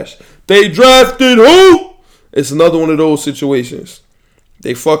trash. They drafted who? It's another one of those situations.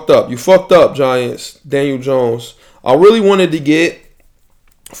 They fucked up. You fucked up, Giants. Daniel Jones. I really wanted to get,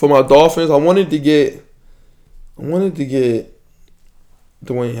 for my Dolphins, I wanted to get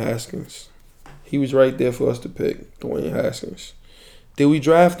Dwayne Haskins. He was right there for us to pick, Dwayne Haskins. Did we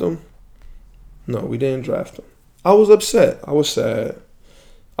draft him? No, we didn't draft him. I was upset. I was sad.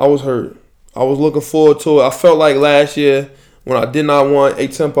 I was hurt. I was looking forward to it. I felt like last year when I did not want a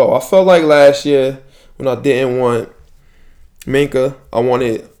tempo. I felt like last year when I didn't want Minka. I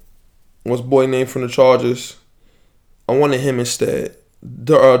wanted, what's boy name from the Chargers? I wanted him instead.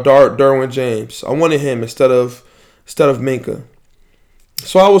 Derwin James. I wanted him instead of Minka.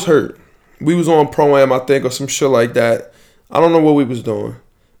 So I was hurt. We was on Pro-Am, I think, or some shit like that. I don't know what we was doing.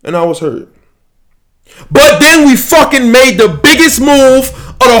 And I was hurt. But then we fucking made the biggest move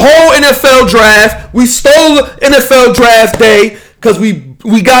of the whole NFL draft. We stole the NFL draft day because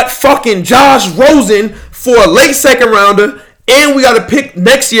we got fucking Josh Rosen for a late second rounder, and we got to pick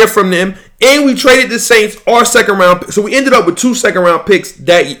next year from them, and we traded the Saints our second round pick. So we ended up with 2 second round picks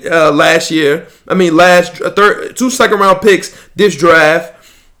that last year. Two second round picks this draft.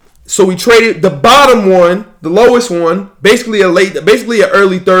 So we traded the bottom one, the lowest one, basically an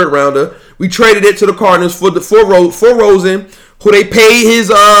early third rounder. We traded it to the Cardinals for Rosen, who they paid his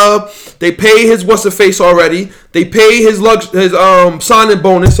what's the face already. They paid his signing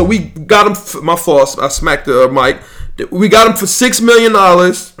bonus. So we got him. My fault. I smacked the mic. We got him for $6 million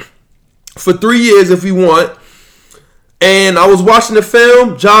for 3 years if we want. And I was watching the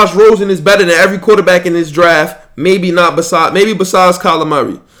film. Josh Rosen is better than every quarterback in this draft. Maybe besides Kyler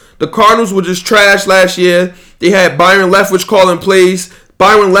Murray. The Cardinals were just trash last year. They had Byron Leftwich calling plays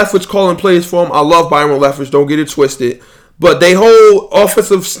for him. I love Byron Leftwich. Don't get it twisted. But their whole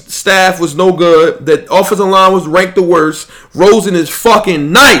offensive staff was no good. The offensive line was ranked the worst. Rosen is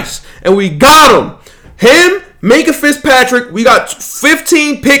fucking nice. And we got him. Minka Fitzpatrick. We got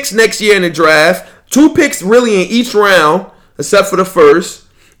 15 picks next year in the draft. 2 picks really in each round, except for the first.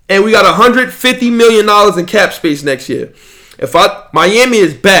 And we got $150 million in cap space next year. Miami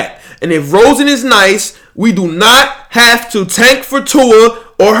is back. And if Rosen is nice, We do not have to tank for Tua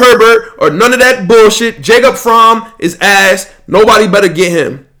or Herbert or none of that bullshit. Jacob Fromm is ass. Nobody better get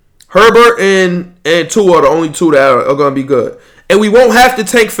him. Herbert and Tua are the only two that are going to be good. And we won't have to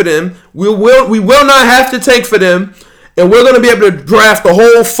tank for them. We will not have to tank for them. And we're going to be able to draft the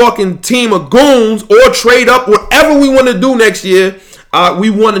whole fucking team of goons or trade up, whatever we want to do next year. We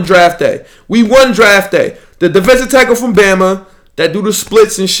won the draft day. We won draft day. The defensive tackle from Bama that do the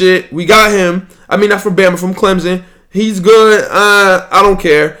splits and shit, we got him. I mean, not from Bama, from Clemson. He's good. I don't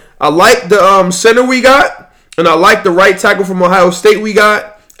care. I like the center we got, and I like the right tackle from Ohio State we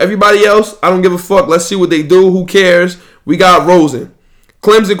got. Everybody else, I don't give a fuck. Let's see what they do. Who cares? We got Rosen.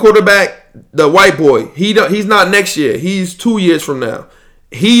 Clemson quarterback, the white boy. He's not next year. He's 2 years from now.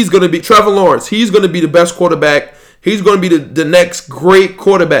 He's going to be Trevor Lawrence. He's going to be the best quarterback. He's going to be the next great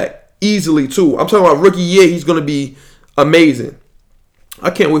quarterback. Easily, too. I'm talking about rookie year. He's going to be amazing. I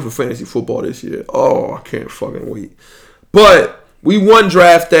can't wait for fantasy football this year. Oh, I can't fucking wait. But we won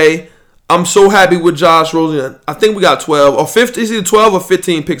draft day. I'm so happy with Josh Rosen. I think we got 12 or 15. It's either 12 or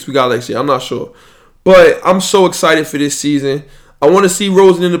 15 picks we got next year. I'm not sure. But I'm so excited for this season. I want to see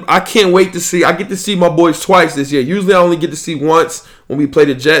Rosen I can't wait to see. I get to see my boys twice this year. Usually I only get to see once when we play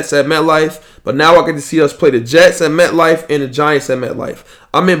the Jets at MetLife. But now I get to see us play the Jets at MetLife and the Giants at MetLife.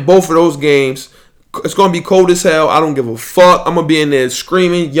 I'm in both of those games. It's going to be cold as hell. I don't give a fuck. I'm going to be in there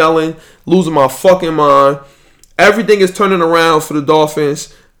screaming, yelling, losing my fucking mind. Everything is turning around for the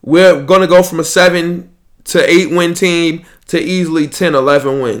Dolphins. We're going to go from a 7 to 8 win team to easily 10,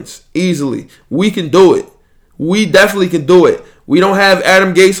 11 wins. Easily. We can do it. We definitely can do it. We don't have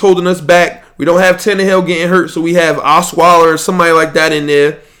Adam Gase holding us back. We don't have Tannehill getting hurt, so we have Osweiler or somebody like that in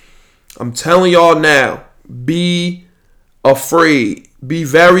there. I'm telling y'all now, be afraid. Be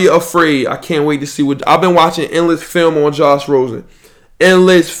very afraid. I can't wait to see what... I've been watching endless film on Josh Rosen.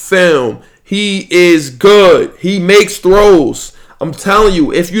 Endless film. He is good. He makes throws. I'm telling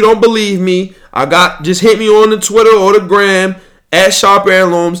you, if you don't believe me, just hit me on the Twitter or the gram at Sharp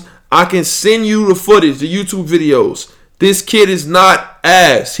Heirlooms. I can send you the footage, the YouTube videos. This kid is not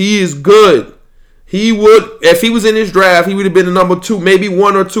ass. He is good. He would, if he was in this draft, he would have been the number 2, maybe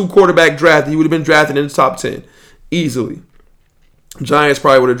 1 or 2 quarterback draft. He would have been drafted in the top 10 easily. Giants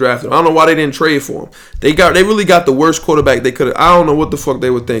probably would have drafted him. I don't know why they didn't trade for him. They really got the worst quarterback they could have. I don't know what the fuck they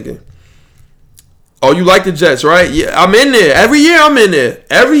were thinking. Oh, you like the Jets, right? Yeah, I'm in there. Every year I'm in there.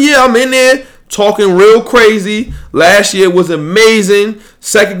 Every year I'm in there talking real crazy. Last year was amazing.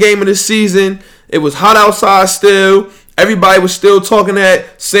 Second game of the season. It was hot outside still. Everybody was still talking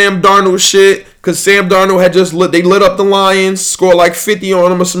that Sam Darnold shit because Sam Darnold had they lit up the Lions, scored like 50 on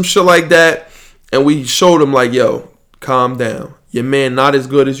them or some shit like that. And we showed them like, yo, calm down. Your man not as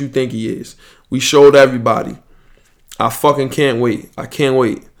good as you think he is. We showed everybody. I fucking can't wait. I can't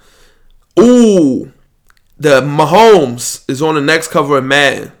wait. Ooh, the Mahomes is on the next cover of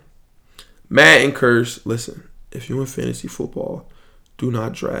Madden. Madden curse. Listen, if you're in fantasy football, do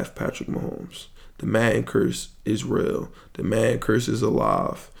not draft Patrick Mahomes. The Madden curse is real. The Madden curse is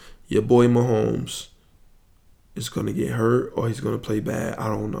alive. Your boy Mahomes is going to get hurt or he's going to play bad. I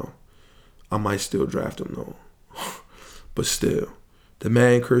don't know. I might still draft him though. But still, the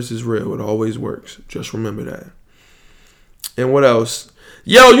Madden curse is real. It always works. Just remember that. And what else?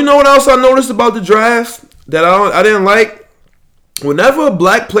 Yo, you know what else I noticed about the draft that I didn't like? Whenever a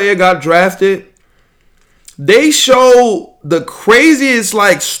black player got drafted, they show the craziest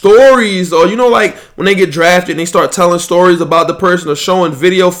like stories, or like when they get drafted and they start telling stories about the person or showing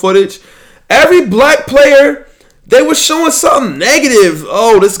video footage. Every black player, they were showing something negative.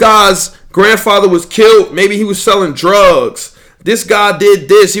 Oh, this guy's grandfather was killed. Maybe he was selling drugs. This guy did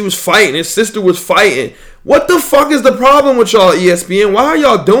this. He was fighting. His sister was fighting. What the fuck is the problem with y'all, ESPN? Why are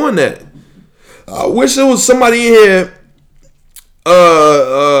y'all doing that? I wish there was somebody in here,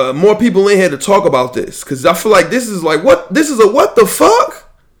 more people in here to talk about this, because I feel like this is what the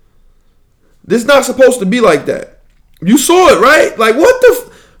fuck? This is not supposed to be like that. You saw it, right? Like what?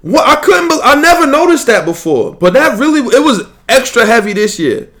 I never noticed that before, but it was extra heavy this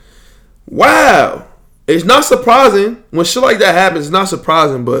year. Wow. It's not surprising when shit like that happens. It's not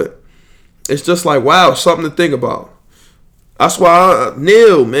surprising, but it's just like, wow, something to think about. That's why,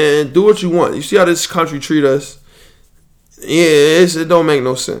 Neil, man, do what you want. You see how this country treat us? Yeah, it don't make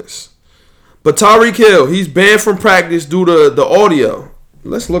no sense. But Tyreek Hill, he's banned from practice due to the audio.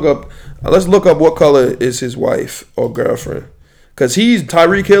 Let's look up what color is his wife or girlfriend, because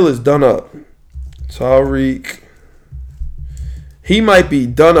Tyreek Hill is done up. Tyreek, he might be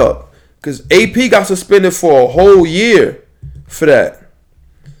done up. Because AP got suspended for a whole year for that.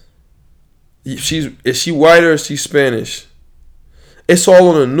 Is she white or is she Spanish? It's all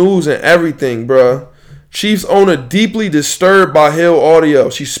on the news and everything, bruh. Chiefs owner deeply disturbed by Hill audio.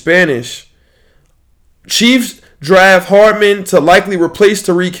 She's Spanish. Chiefs draft Hardman to likely replace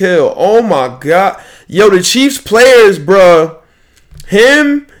Tyreek Hill. Oh my God. Yo, the Chiefs players, bruh.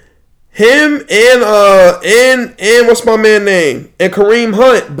 Him and what's my man name? And Kareem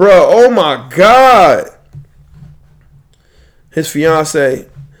Hunt, bruh. Oh my God. His fiance.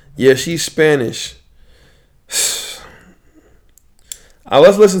 Yeah, she's Spanish.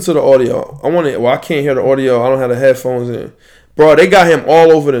 Let's listen to the audio. I can't hear the audio. I don't have the headphones in. Bro, they got him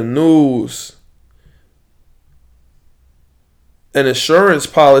all over the news. An insurance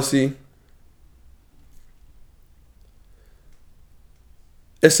policy.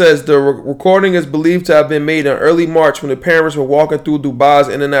 It says the recording is believed to have been made in early March when the parents were walking through Dubai's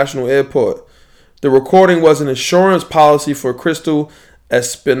international airport. The recording was an insurance policy for Crystal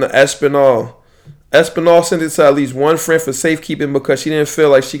Espinal. Espinal sent it to at least one friend for safekeeping because she didn't feel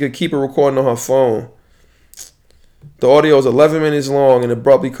like she could keep a recording on her phone. The audio is 11 minutes long and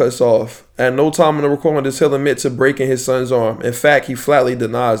abruptly cuts off. At no time in the recording does Hill admit to breaking his son's arm. In fact, he flatly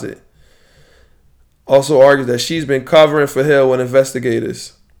denies it. Also argues that she's been covering for Hill and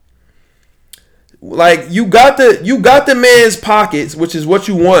investigators. Like, you got the man's pockets, which is what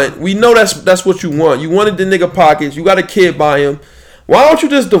you want. We know that's what you want. You wanted the nigga pockets. You got a kid by him. Why don't you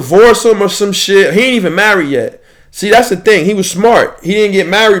just divorce him or some shit? He ain't even married yet. See, that's the thing. He was smart. He didn't get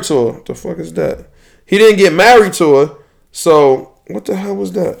married to her. What the fuck is that? He didn't get married to her. So, what the hell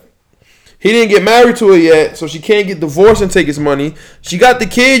was that? He didn't get married to her yet, so she can't get divorced and take his money. She got the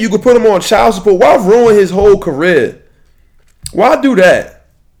kid. You could put him on child support. Why ruin his whole career? Why do that?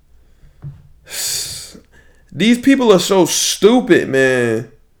 These people are so stupid,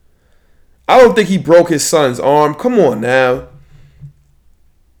 man. I don't think he broke his son's arm. Come on now.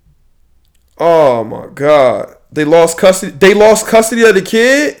 Oh my God. They lost custody. They lost custody of the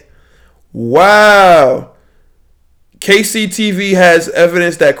kid? Wow. KCTV has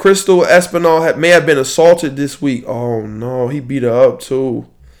evidence that Crystal Espinal may have been assaulted this week. Oh no, he beat her up too.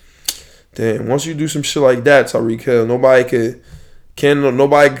 Damn, once you do some shit like that, Tyreek Hill, nobody can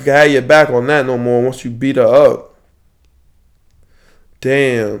have your back on that no more once you beat her up.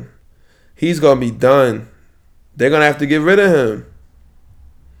 Damn. He's gonna be done. They're gonna have to get rid of him.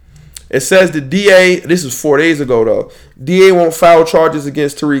 It says the DA, this is 4 days ago though, DA won't file charges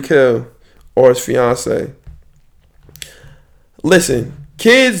against Tyreek Hill or his fiance. Listen,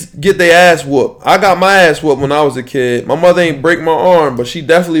 kids get their ass whooped. I got my ass whooped when I was a kid. My mother ain't break my arm, but she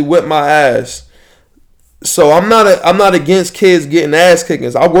definitely whipped my ass. So I'm not against kids getting ass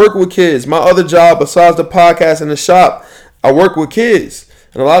kickings. I work with kids. My other job besides the podcast and the shop, I work with kids.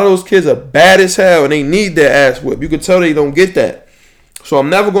 And a lot of those kids are bad as hell and they need their ass whipped. You can tell they don't get that. So I'm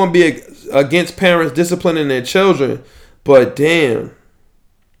never going to be against parents disciplining their children. But damn.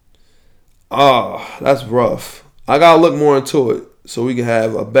 That's rough. I got to look more into it so we can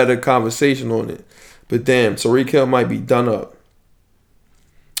have a better conversation on it. But damn, Tyreek Hill might be done up.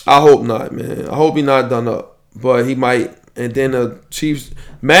 I hope not, man. I hope he's not done up. But he might. And then the Chiefs,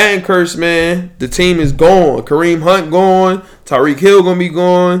 Madden curse, man. The team is gone. Kareem Hunt gone. Tyreek Hill going to be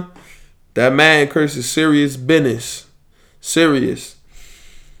gone. That Madden curse is serious business. Serious.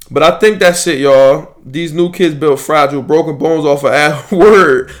 But I think that's it, y'all. These new kids built fragile, broken bones off of ass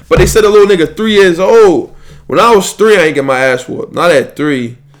word. But they said a little nigga 3 years old. When I was 3, I ain't get my ass whooped. Not at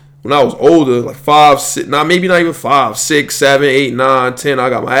 3. When I was older, like 5, 6, maybe not even 5, 6, 7, 8, 9, 10, I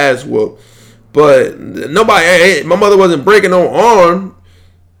got my ass whooped. But nobody, my mother wasn't breaking no arm.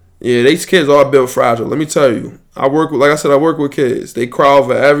 Yeah, these kids are built fragile. Let me tell you. I work with kids. They cry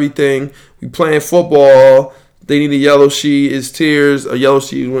over everything. We playing football. They need a yellow sheet. It's tears. A yellow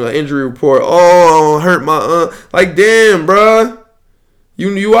sheet with an injury report. Oh, hurt my like damn, bruh.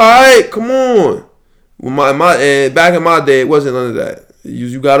 You alright? Come on. Back in my day, it wasn't none of that.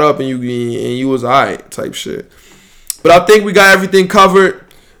 You got up and you was alright type shit. But I think we got everything covered.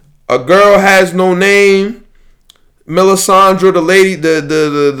 A Girl Has No Name. Melisandre,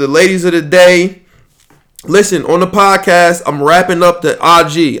 the ladies of the day. Listen, on the podcast, I'm wrapping up the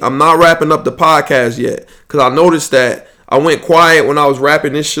IG. I'm not wrapping up the podcast yet. Because I noticed that I went quiet when I was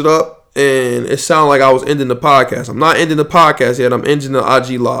wrapping this shit up. And it sounded like I was ending the podcast. I'm not ending the podcast yet. I'm ending the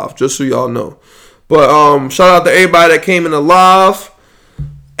IG live. Just so y'all know. But shout out to everybody that came in the live.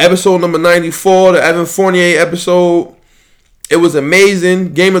 Episode number 94, the Evan Fournier episode. It was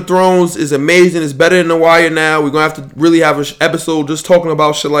amazing. Game of Thrones is amazing. It's better than The Wire now. We're going to have to really have an episode just talking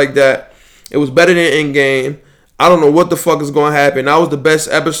about shit like that. It was better than Endgame. I don't know what the fuck is going to happen. That was the best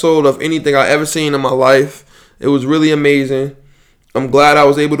episode of anything I ever seen in my life. It was really amazing. I'm glad I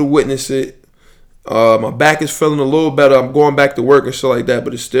was able to witness it. My back is feeling a little better. I'm going back to work and shit like that,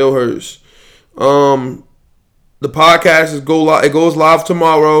 but it still hurts. The podcast it goes live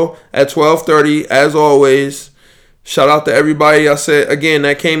tomorrow at 12:30 as always. Shout out to everybody I said again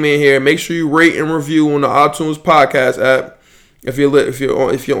that came in here. Make sure you rate and review on the iTunes podcast app if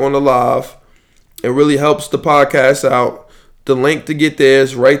you're on the live. It really helps the podcast out. The link to get there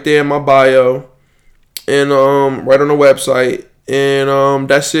is right there in my bio and right on the website. And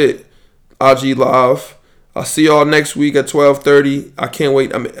that's it. IG Live. I'll see y'all next week at 12:30. I can't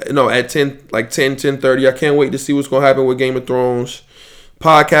wait. At 10:30. I can't wait to see what's going to happen with Game of Thrones.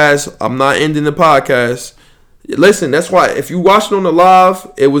 Podcast, I'm not ending the podcast. Listen, that's why if you watched it on the live,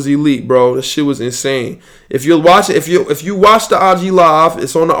 it was elite, bro. The shit was insane. If you watch it, if you watch the IG Live,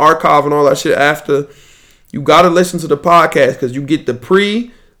 it's on the archive and all that shit after. You got to listen to the podcast because you get the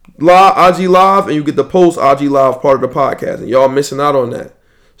pre-live IG Live and you get the post-IG Live part of the podcast. And y'all missing out on that.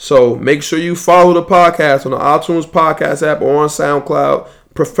 So make sure you follow the podcast on the iTunes podcast app or on SoundCloud,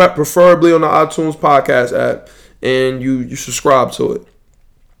 preferably on the iTunes podcast app, and you subscribe to it.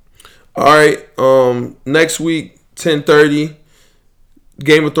 All right, next week, 10:30,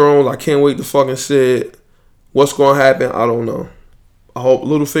 Game of Thrones. I can't wait to fucking see it. What's going to happen, I don't know. I hope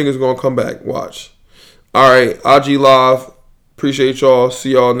Littlefinger's going to come back. Watch. All right, IG Live. Appreciate y'all.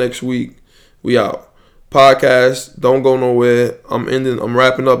 See y'all next week. We out. Podcast, don't go nowhere. I'm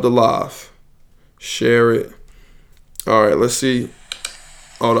wrapping up the live. Share it. All right, let's see.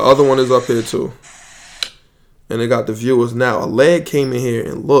 Oh, the other one is up here too. And they got the viewers now. A leg came in here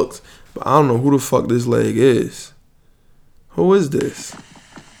and looked, but I don't know who the fuck this leg is. Who is this?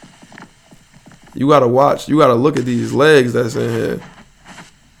 You gotta watch. You gotta look at these legs that's in here.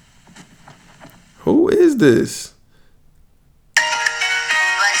 Who is this?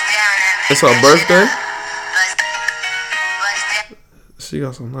 It's her birthday? She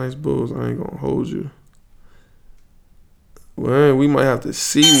got some nice boobs. I ain't gonna hold you. Well, we might have to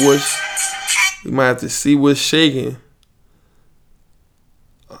see what's shaking.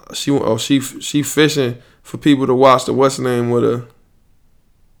 She fishing for people to watch the what's name with her.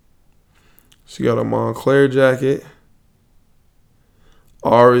 She got a Montclair jacket.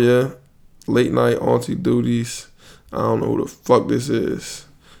 Arya, late night auntie duties. I don't know who the fuck this is.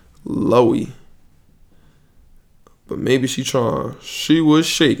 Loey. But maybe she trying. She was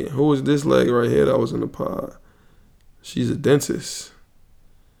shaking. Who is this leg right here that was in the pod? She's a dentist.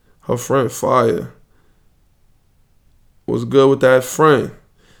 Her friend Fire. What's good with that friend?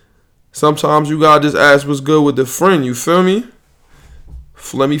 Sometimes you gotta just ask what's good with the friend. You feel me?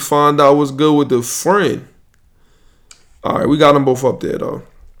 Let me find out what's good with the friend. All right, we got them both up there though.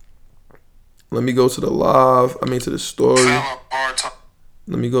 Let me go to the live. To the story.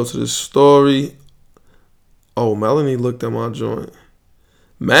 Let me go to the story. Oh, Melanie looked at my joint.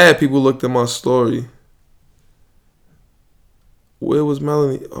 Mad people looked at my story. Where was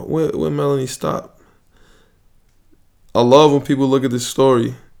Melanie? Where Melanie stopped? I love when people look at this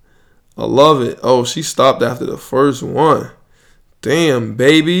story. I love it. Oh, she stopped after the first one. Damn,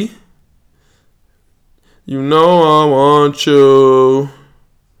 baby. You know I want you.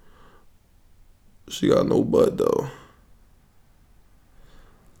 She got no butt, though.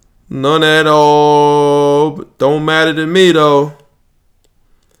 None at all. But don't matter to me, though.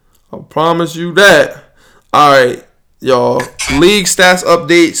 I promise you that. All right, y'all. League stats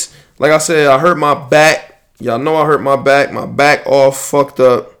updates. Like I said, I hurt my back. Y'all know I hurt my back. My back all fucked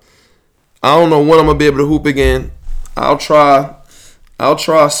up. I don't know when I'm going to be able to hoop again. I'll try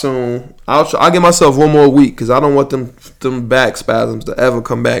soon. I'll give myself one more week because I don't want them back spasms to ever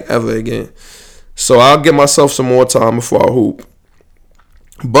come back ever again. So I'll give myself some more time before I hoop.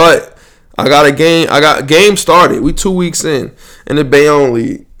 But I got a game started. We 2 weeks in the Bayonne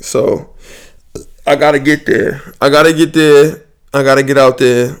League. So I got to get there. I got to get out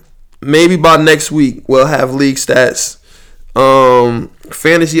there. Maybe by next week we'll have league stats.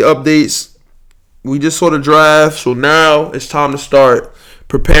 Fantasy updates. We just saw the draft. So now it's time to start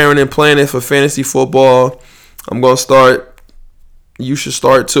preparing and planning for fantasy football. I'm going to start. You should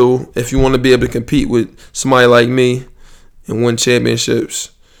start too if you want to be able to compete with somebody like me and win championships.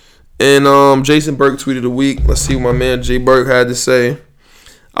 And Jason Burke tweeted a week. Let's see what my man Jay Burke had to say.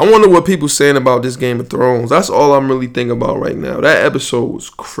 I wonder what people saying about this Game of Thrones. That's all I'm really thinking about right now. That episode was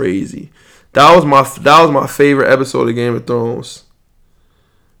crazy. That was my favorite episode of Game of Thrones.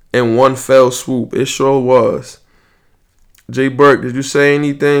 In one fell swoop. It sure was. Jay Burke, did you say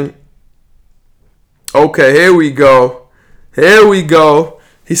anything? Okay, here we go.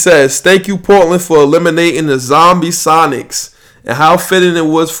 He says, thank you, Portland, for eliminating the zombie Sonics. And how fitting it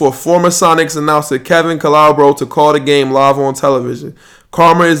was for former Sonics announcer Kevin Calabro to call the game live on television.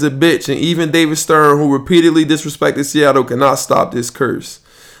 Karma is a bitch, and even David Stern, who repeatedly disrespected Seattle, cannot stop this curse.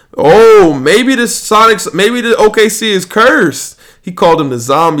 Oh, maybe the Sonics, maybe the OKC is cursed. He called them the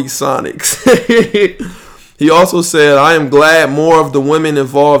zombie Sonics. He also said, I am glad more of the women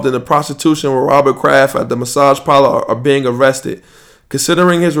involved in the prostitution with Robert Kraft at the massage parlor are being arrested.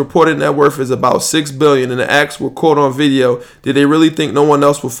 Considering his reported net worth is about $6 billion and the acts were caught on video, did they really think no one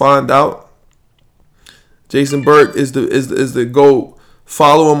else will find out? Jason Burke is the GOAT.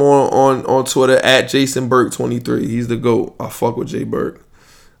 Follow him on Twitter at JasonBurke23. He's the GOAT. I fuck with Jay Burke.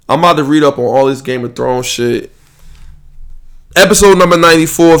 I'm about to read up on all this Game of Thrones shit. Episode number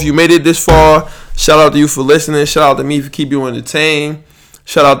 94. If you made it this far, shout out to you for listening. Shout out to me for keeping you entertained.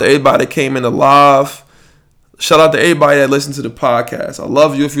 Shout out to everybody that came in live. Shout out to everybody that listened to the podcast. I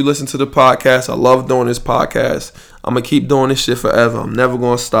love you if you listen to the podcast. I love doing this podcast. I'm going to keep doing this shit forever. I'm never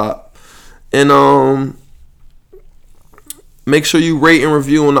going to stop. And make sure you rate and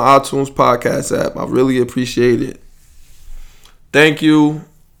review on the iTunes podcast app. I really appreciate it. Thank you.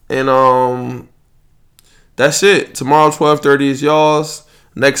 And that's it. Tomorrow 12:30 is y'all's.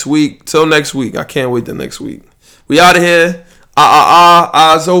 Next week. Till next week. I can't wait till next week. We out of here.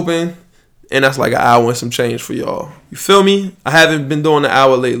 Eyes open. And that's like an hour and some change for y'all. You feel me? I haven't been doing the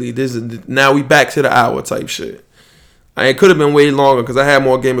hour lately. Now we back to the hour type shit. It could have been way longer because I had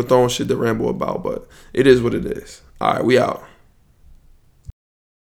more Game of Thrones shit to ramble about. But it is what it is. All right, we out.